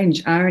a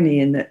strange irony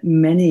in that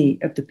many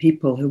of the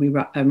people who we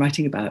are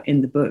writing about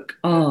in the book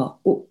are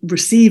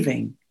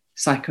receiving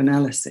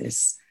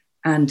psychoanalysis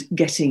and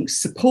getting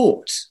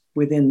support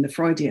within the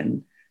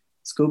Freudian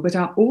school, but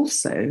are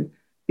also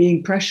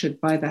being pressured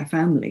by their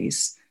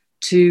families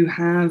to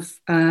have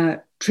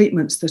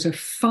treatments that are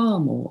far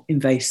more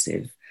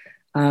invasive.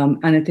 And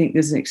I think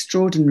there's an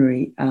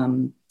extraordinary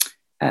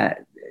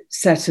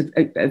set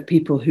of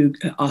people who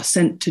are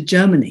sent to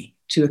Germany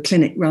to a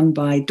clinic run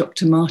by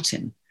Dr.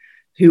 Martin,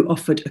 who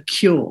offered a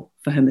cure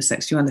for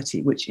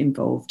homosexuality, which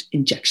involved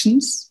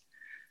injections.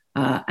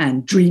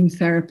 and dream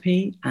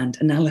therapy and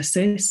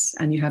analysis.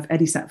 And you have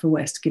Eddie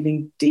Sackville-West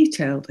giving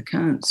detailed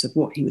accounts of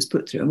what he was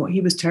put through and what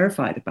he was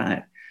terrified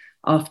about,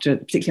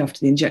 particularly after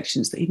the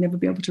injections, that he'd never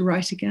be able to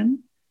write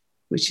again,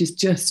 which is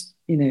just,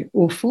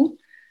 awful.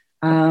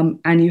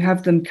 And you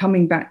have them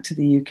coming back to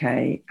the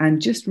UK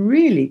and just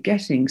really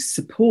getting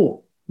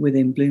support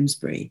within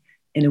Bloomsbury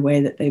in a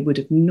way that they would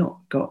have not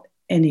got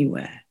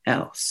anywhere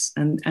else.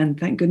 And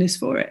thank goodness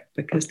for it,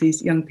 because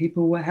these young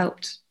people were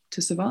helped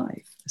to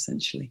survive,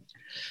 essentially.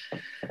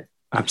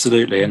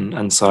 Absolutely.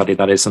 And sadly,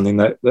 that is something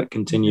that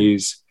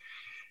continues.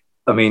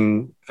 I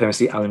mean,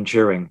 famously, Alan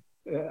Turing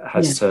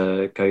has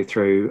to go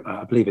through,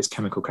 I believe it's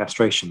chemical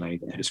castration they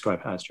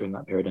describe it as during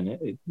that period, and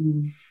it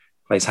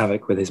plays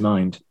havoc with his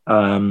mind.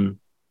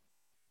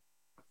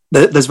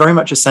 There's very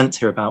much a sense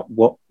here about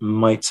what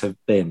might have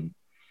been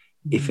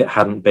if it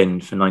hadn't been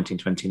for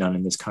 1929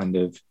 and this kind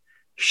of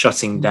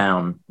shutting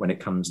down when it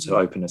comes to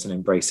openness and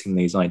embracing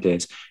these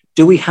ideas.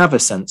 Do we have a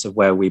sense of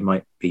where we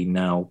might be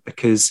now?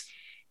 Because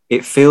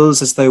it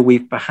feels as though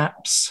we've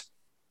perhaps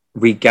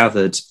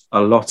regathered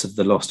a lot of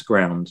the lost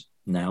ground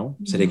now,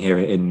 sitting here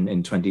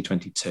in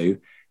 2022,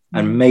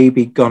 and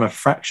maybe gone a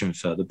fraction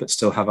further, but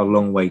still have a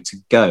long way to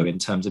go in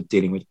terms of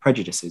dealing with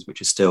prejudices,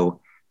 which is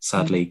still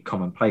sadly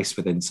commonplace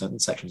within certain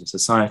sections of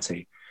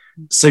society.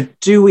 So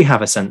do we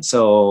have a sense,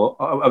 or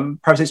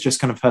perhaps it's just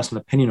kind of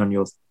personal opinion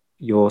on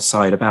your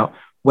side about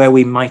where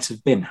we might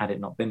have been had it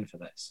not been for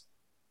this?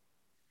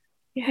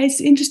 Yeah,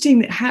 it's interesting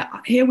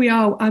that here we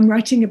are, I'm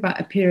writing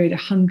about a period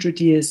 100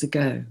 years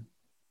ago,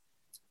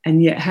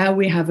 and yet how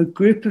we have a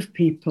group of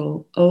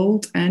people,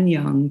 old and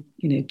young,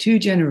 2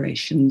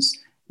 generations,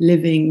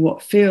 living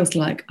what feels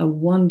like a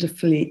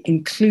wonderfully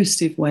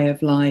inclusive way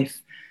of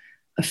life,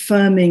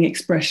 affirming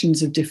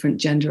expressions of different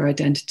gender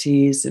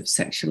identities, of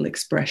sexual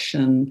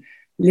expression,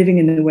 living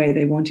in the way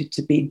they wanted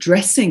to be,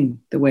 dressing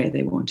the way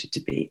they wanted to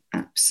be,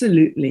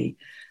 absolutely,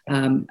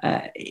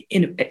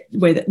 in a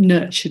way that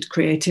nurtured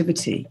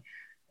creativity.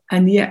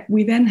 And yet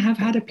we then have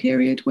had a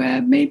period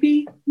where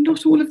maybe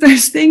not all of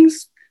those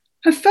things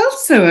have felt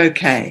so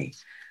okay.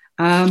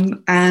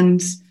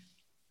 And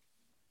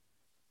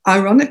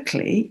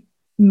ironically,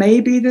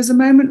 maybe there's a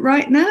moment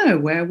right now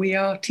where we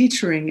are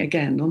teetering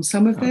again on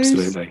some of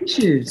those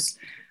issues.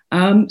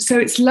 So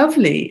it's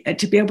lovely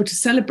to be able to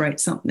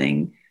celebrate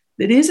something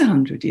that is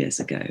 100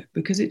 years ago,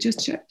 because it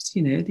just shows,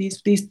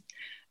 these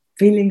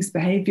feelings,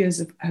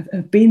 behaviours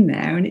have been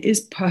there, and it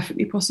is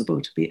perfectly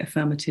possible to be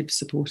affirmative,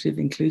 supportive,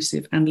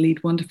 inclusive, and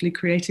lead wonderfully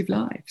creative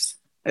lives.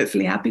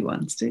 Hopefully happy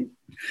ones too.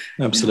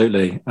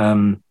 Absolutely.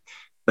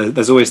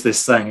 There's always this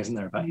saying, isn't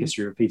there, about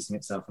history repeating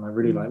itself? And I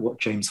really like what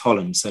James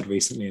Holland said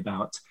recently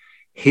about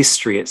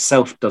history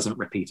itself doesn't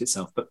repeat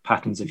itself, but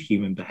patterns of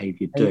human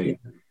behaviour do.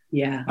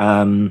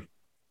 Yeah.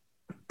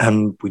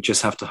 And we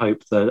just have to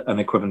hope that an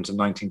equivalent of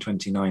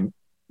 1929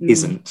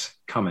 isn't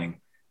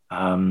coming.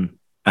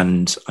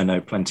 And I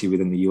know plenty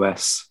within the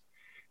US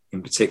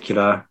in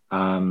particular,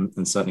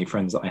 and certainly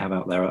friends that I have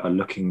out there are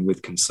looking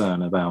with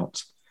concern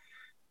about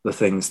the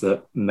things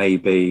that may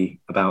be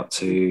about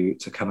to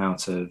come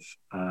out of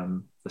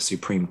the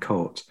Supreme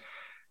Court.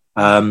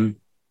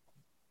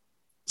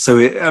 So,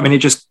 it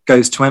just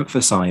goes to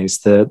emphasize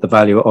the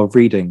value of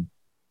reading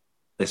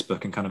this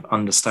book and kind of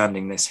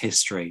understanding this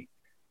history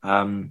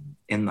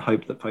in the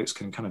hope that folks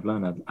can kind of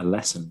learn a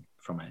lesson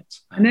from it.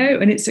 I know,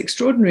 and it's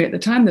extraordinary. At the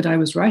time that I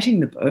was writing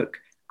the book,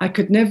 I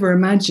could never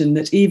imagine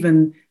that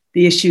even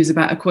the issues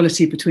about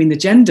equality between the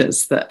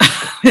genders that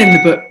in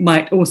the book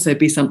might also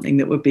be something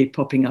that would be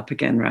popping up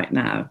again right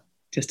now,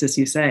 just as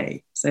you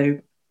say. So,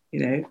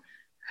 you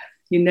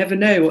never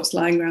know what's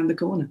lying around the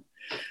corner.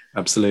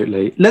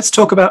 Absolutely. Let's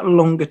talk about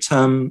longer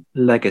term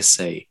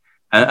legacy.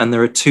 And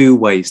there are 2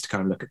 ways to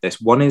kind of look at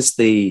this. One is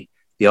the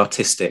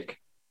artistic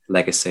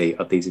legacy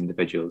of these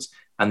individuals,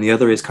 and the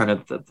other is kind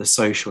of the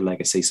social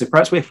legacy. So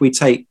perhaps if we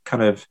take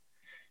kind of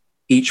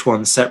each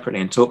one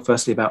separately and talk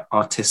firstly about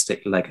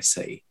artistic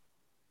legacy,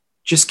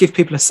 just give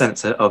people a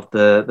sense of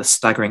the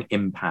staggering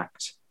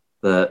impact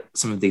that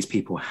some of these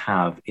people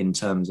have in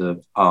terms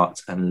of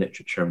art and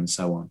literature and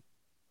so on.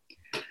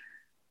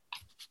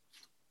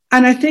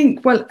 And I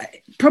think, well,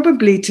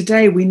 probably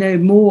today we know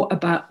more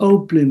about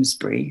old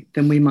Bloomsbury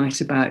than we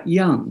might about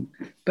young.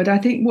 But I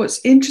think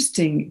what's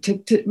interesting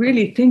to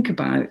really think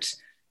about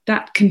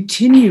that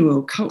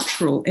continual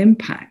cultural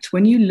impact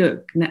when you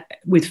look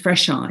with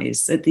fresh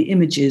eyes at the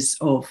images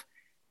of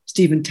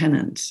Stephen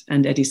Tennant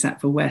and Eddie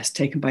Sackville-West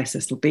taken by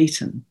Cecil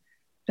Beaton.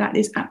 That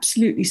is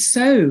absolutely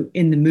so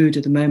in the mood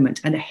of the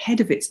moment and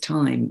ahead of its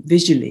time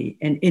visually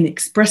and in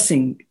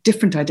expressing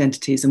different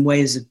identities and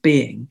ways of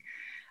being.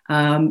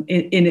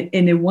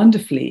 In a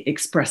wonderfully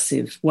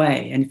expressive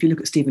way. And if you look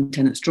at Stephen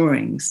Tennant's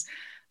drawings,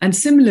 and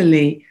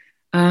similarly,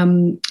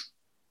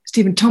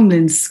 Stephen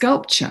Tomlin's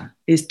sculpture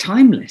is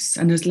timeless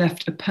and has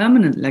left a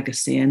permanent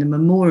legacy and a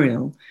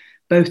memorial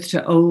both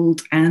to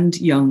old and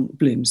young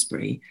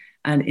Bloomsbury,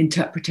 and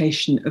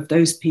interpretation of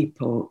those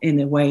people in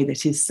a way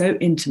that is so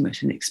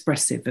intimate and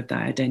expressive of their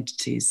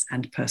identities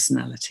and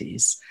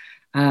personalities.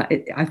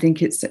 I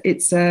think it's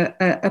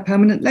a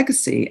permanent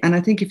legacy. And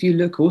I think if you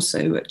look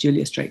also at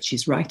Julia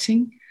Strachey's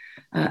writing,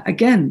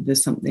 again,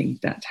 there's something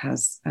that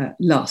has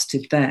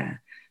lasted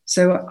there.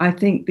 So I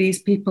think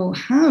these people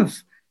have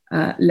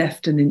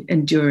left an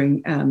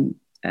enduring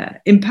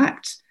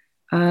impact,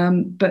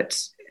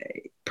 but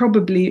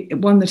probably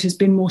one that has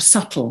been more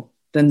subtle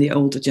than the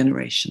older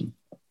generation.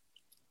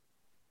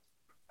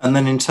 And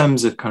then in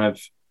terms of kind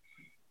of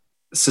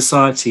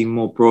society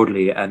more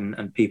broadly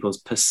and people's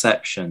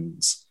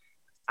perceptions,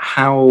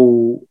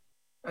 how,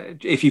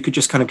 if you could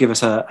just kind of give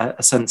us a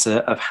sense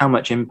of how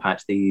much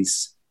impact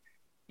these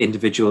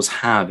individuals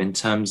have in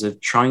terms of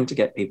trying to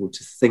get people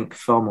to think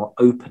far more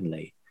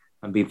openly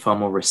and be far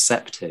more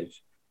receptive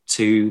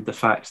to the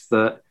fact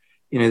that,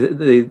 you know,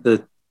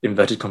 the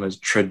inverted commas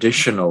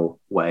traditional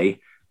way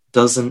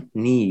doesn't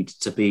need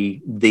to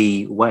be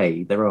the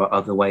way. There are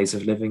other ways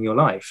of living your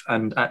life,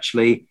 and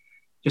actually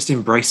just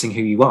embracing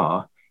who you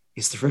are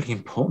is the really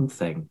important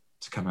thing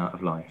to come out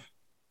of life.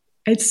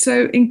 It's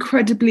so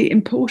incredibly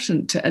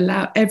important to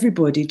allow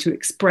everybody to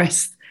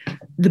express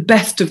the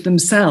best of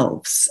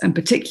themselves, and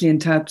particularly in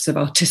terms of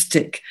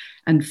artistic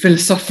and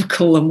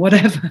philosophical and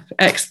whatever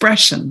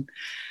expression.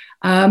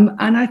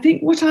 And I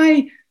think what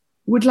I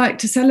would like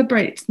to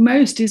celebrate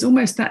most is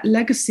almost that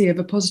legacy of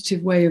a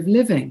positive way of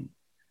living.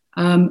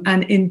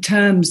 And in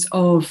terms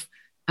of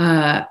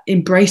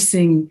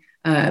embracing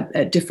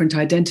different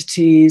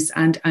identities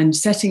and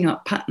setting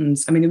up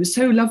patterns. I mean, it was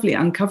so lovely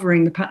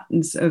uncovering the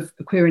patterns of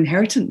queer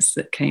inheritance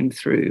that came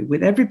through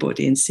with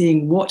everybody and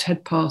seeing what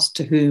had passed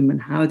to whom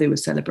and how they were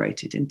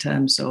celebrated in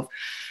terms of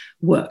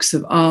works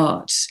of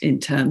art, in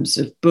terms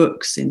of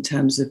books, in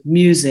terms of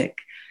music,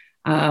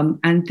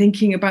 and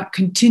thinking about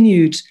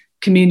continued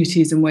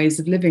communities and ways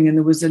of living. And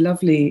there was a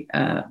lovely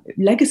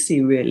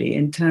legacy, really,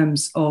 in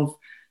terms of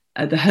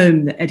the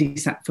home that Eddie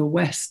Sackville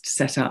West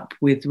set up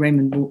with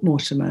Raymond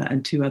Mortimer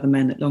and two other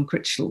men at Long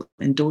Critchell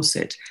in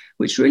Dorset,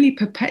 which really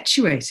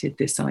perpetuated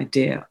this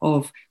idea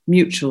of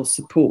mutual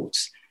support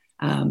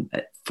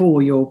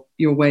for your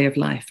way of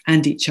life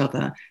and each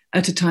other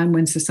at a time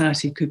when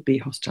society could be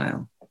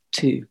hostile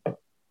to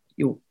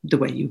the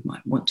way you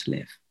might want to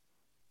live.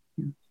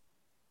 Yeah.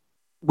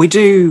 We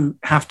do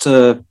have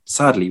to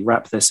sadly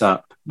wrap this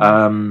up.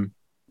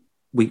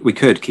 We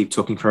could keep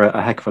talking for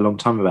a heck of a long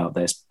time about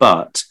this,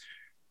 but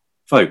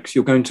folks,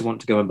 you're going to want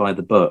to go and buy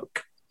the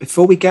book.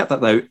 Before we get that,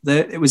 though,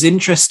 it was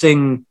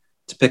interesting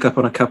to pick up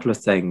on a couple of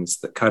things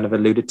that kind of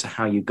alluded to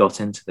how you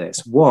got into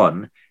this.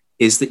 One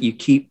is that you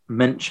keep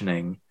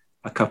mentioning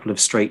a couple of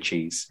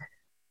Strachey's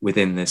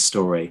within this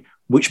story,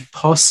 which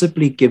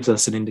possibly gives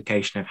us an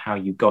indication of how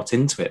you got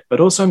into it.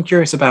 But also I'm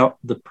curious about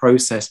the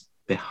process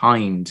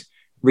behind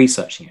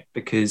researching it,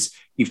 because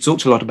you've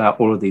talked a lot about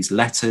all of these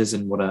letters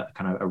and what a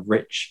kind of a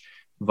rich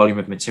volume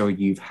of material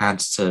you've had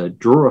to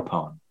draw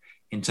upon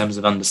in terms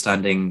of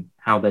understanding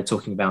how they're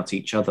talking about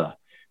each other.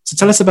 So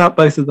tell us about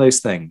both of those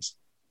things.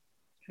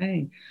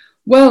 Okay.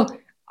 Well,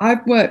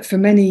 I've worked for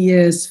many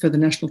years for the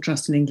National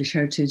Trust in English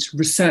Heritage,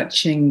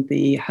 researching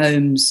the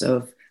homes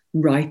of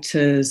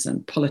writers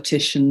and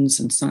politicians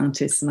and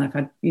scientists. And I've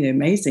had,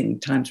 amazing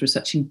times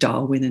researching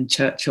Darwin and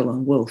Churchill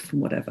and Woolf and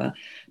whatever.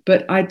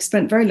 But I'd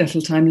spent very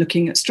little time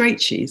looking at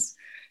Strachey's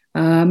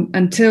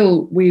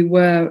until we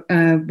were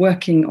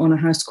working on a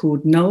house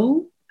called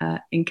Knowle,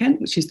 in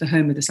Kent, which is the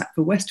home of the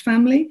Sackville West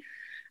family.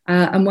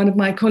 And one of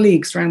my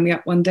colleagues rang me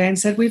up one day and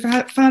said, we've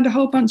found a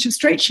whole bunch of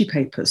Strachey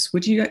papers.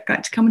 Would you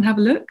like to come and have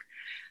a look?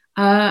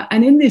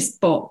 And in this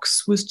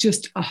box was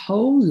just a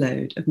whole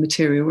load of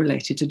material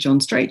related to John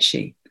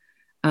Strachey,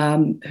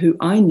 who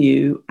I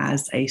knew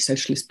as a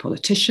socialist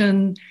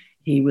politician.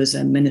 He was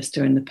a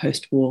minister in the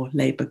post-war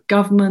Labour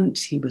government.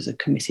 He was a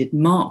committed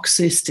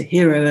Marxist, a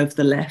hero of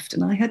the left.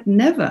 And I had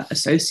never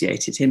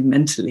associated him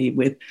mentally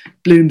with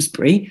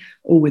Bloomsbury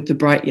or with the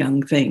Bright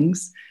Young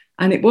Things.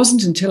 And it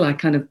wasn't until I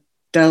kind of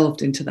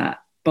delved into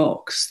that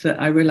box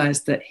that I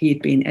realised that he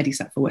had been Eddie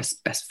Sackville West's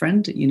best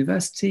friend at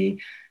university.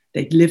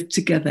 They'd lived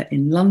together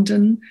in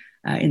London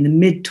in the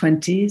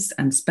mid-20s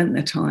and spent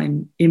their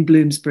time in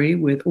Bloomsbury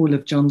with all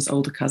of John's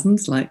older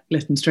cousins like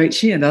Lytton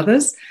Strachey and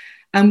others.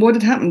 And what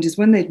had happened is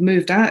when they'd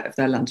moved out of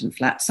their London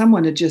flat,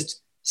 someone had just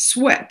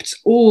swept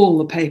all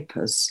the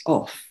papers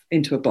off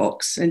into a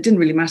box. And it didn't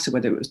really matter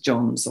whether it was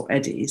John's or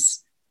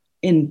Eddie's.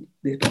 In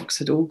the box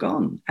had all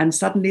gone. And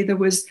suddenly there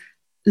was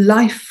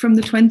life from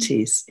the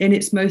 20s in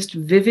its most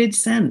vivid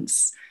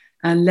sense,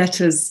 and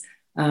letters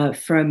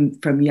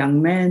from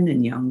young men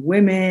and young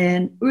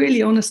women,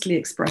 really honestly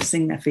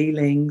expressing their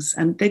feelings.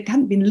 And they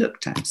hadn't been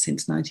looked at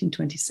since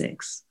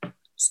 1926.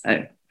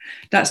 So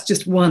that's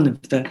just one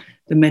of the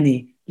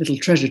many little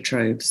treasure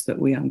troves that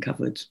we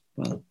uncovered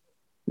while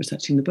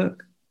researching the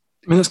book.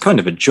 I mean, that's kind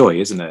of a joy,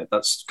 isn't it?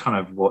 That's kind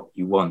of what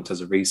you want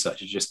as a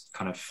researcher, just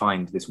kind of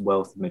find this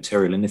wealth of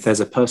material. And if there's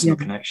a personal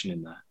connection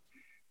in there,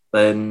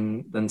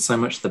 then so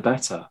much the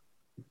better.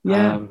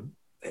 Yeah.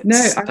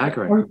 It's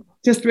staggering. I'm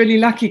just really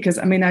lucky because,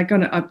 I mean,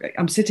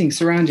 I'm sitting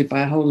surrounded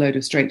by a whole load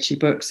of Strachey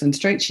books, and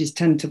Strachey's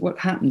tend to, what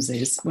happens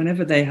is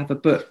whenever they have a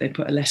book, they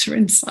put a letter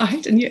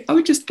inside, and I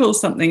would just pull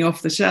something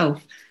off the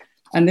shelf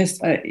And this,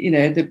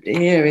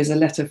 here is a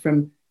letter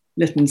from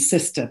Lytton's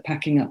sister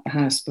packing up the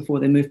house before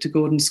they moved to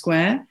Gordon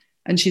Square,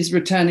 and she's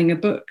returning a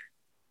book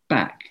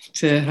back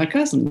to her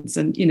cousins.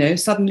 And,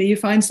 suddenly you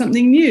find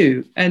something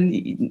new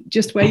and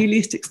just where you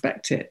least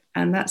expect it.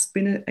 And that's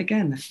been,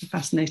 a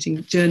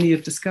fascinating journey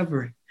of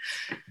discovery.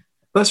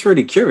 That's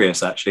really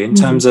curious, actually, in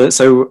terms of,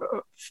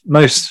 so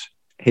most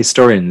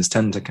historians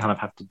tend to kind of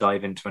have to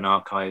dive into an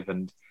archive,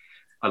 and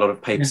a lot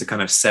of papers are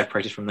kind of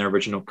separated from their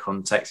original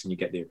context, and you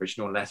get the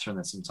original letter, and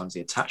then sometimes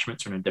the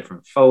attachments are in a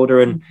different folder.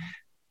 And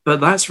but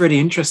that's really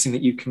interesting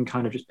that you can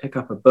kind of just pick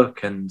up a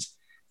book and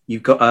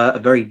you've got a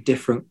very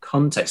different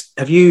context.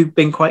 Have you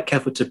been quite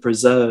careful to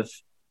preserve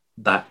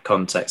that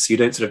context? So you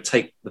don't sort of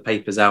take the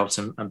papers out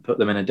and put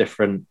them in a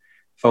different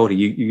folder.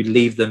 You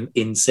leave them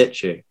in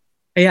situ.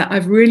 Yeah,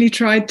 I've really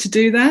tried to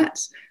do that.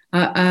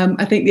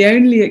 I think the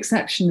only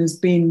exception has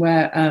been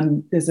where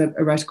there's a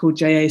writer called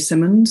J.A.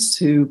 Symonds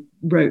who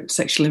wrote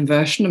Sexual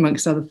Inversion,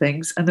 amongst other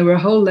things. And there were a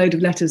whole load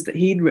of letters that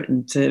he'd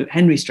written to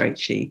Henry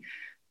Strachey,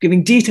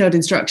 giving detailed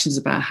instructions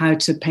about how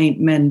to paint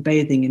men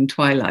bathing in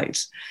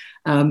twilight.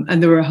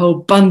 And there were a whole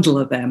bundle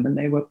of them, and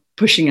they were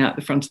pushing out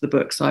the front of the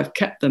book. So I've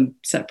kept them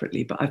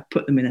separately, but I've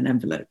put them in an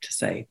envelope to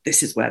say,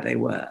 this is where they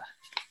were,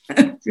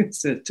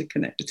 to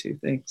connect the two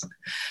things.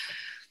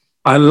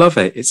 I love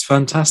it. It's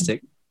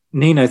fantastic.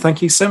 Nino,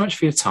 thank you so much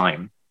for your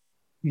time.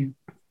 Yeah.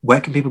 Where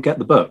can people get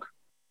the book?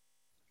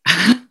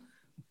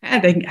 I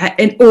think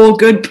in all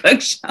good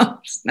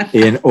bookshops.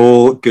 In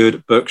all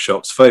good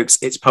bookshops. Folks,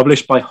 it's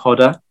published by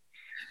Hodder.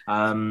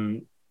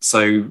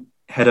 So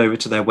head over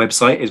to their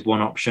website is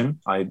one option.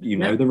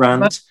 The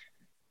rant.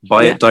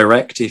 Buy it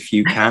direct if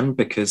you can,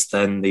 because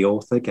then the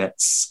author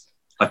gets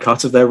a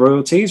cut of their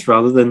royalties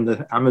rather than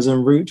the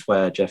Amazon route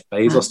where Jeff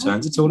Bezos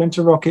turns it all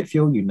into rocket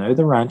fuel. You know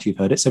the rant. You've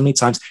heard it so many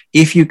times.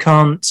 If you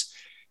can't,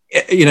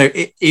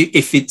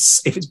 if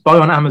it's buy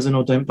on Amazon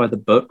or don't buy the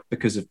book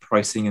because of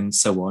pricing and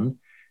so on.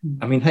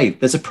 I mean, hey,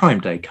 there's a Prime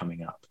Day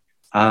coming up.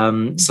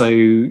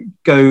 So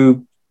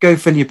go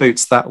fill your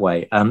boots that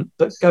way.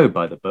 But go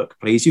buy the book,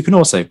 please. You can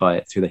also buy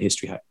it through the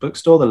History Hack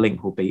bookstore. The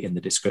link will be in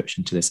the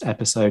description to this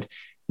episode.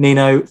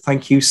 Nino,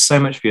 thank you so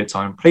much for your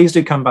time. Please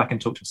do come back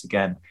and talk to us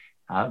again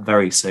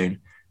very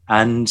soon.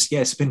 And yeah,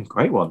 it's been a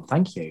great one.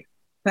 Thank you.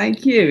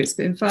 Thank you. It's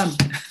been fun.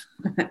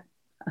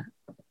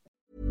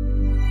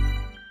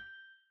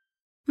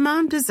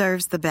 Mom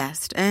deserves the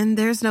best, and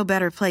there's no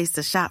better place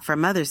to shop for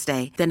Mother's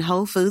Day than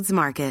Whole Foods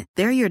Market.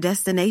 They're your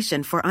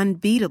destination for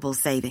unbeatable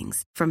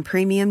savings, from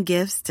premium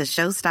gifts to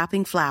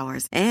show-stopping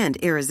flowers and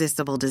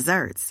irresistible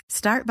desserts.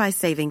 Start by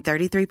saving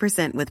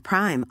 33% with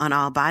Prime on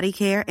all body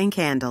care and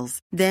candles.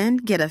 Then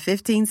get a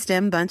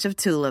 15-stem bunch of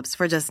tulips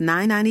for just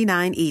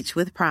 $9.99 each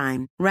with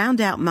Prime.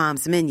 Round out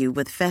Mom's menu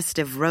with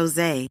festive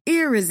rosé,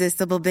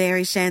 irresistible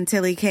berry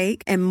chantilly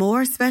cake, and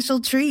more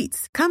special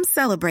treats. Come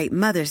celebrate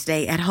Mother's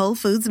Day at Whole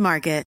Foods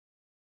Market.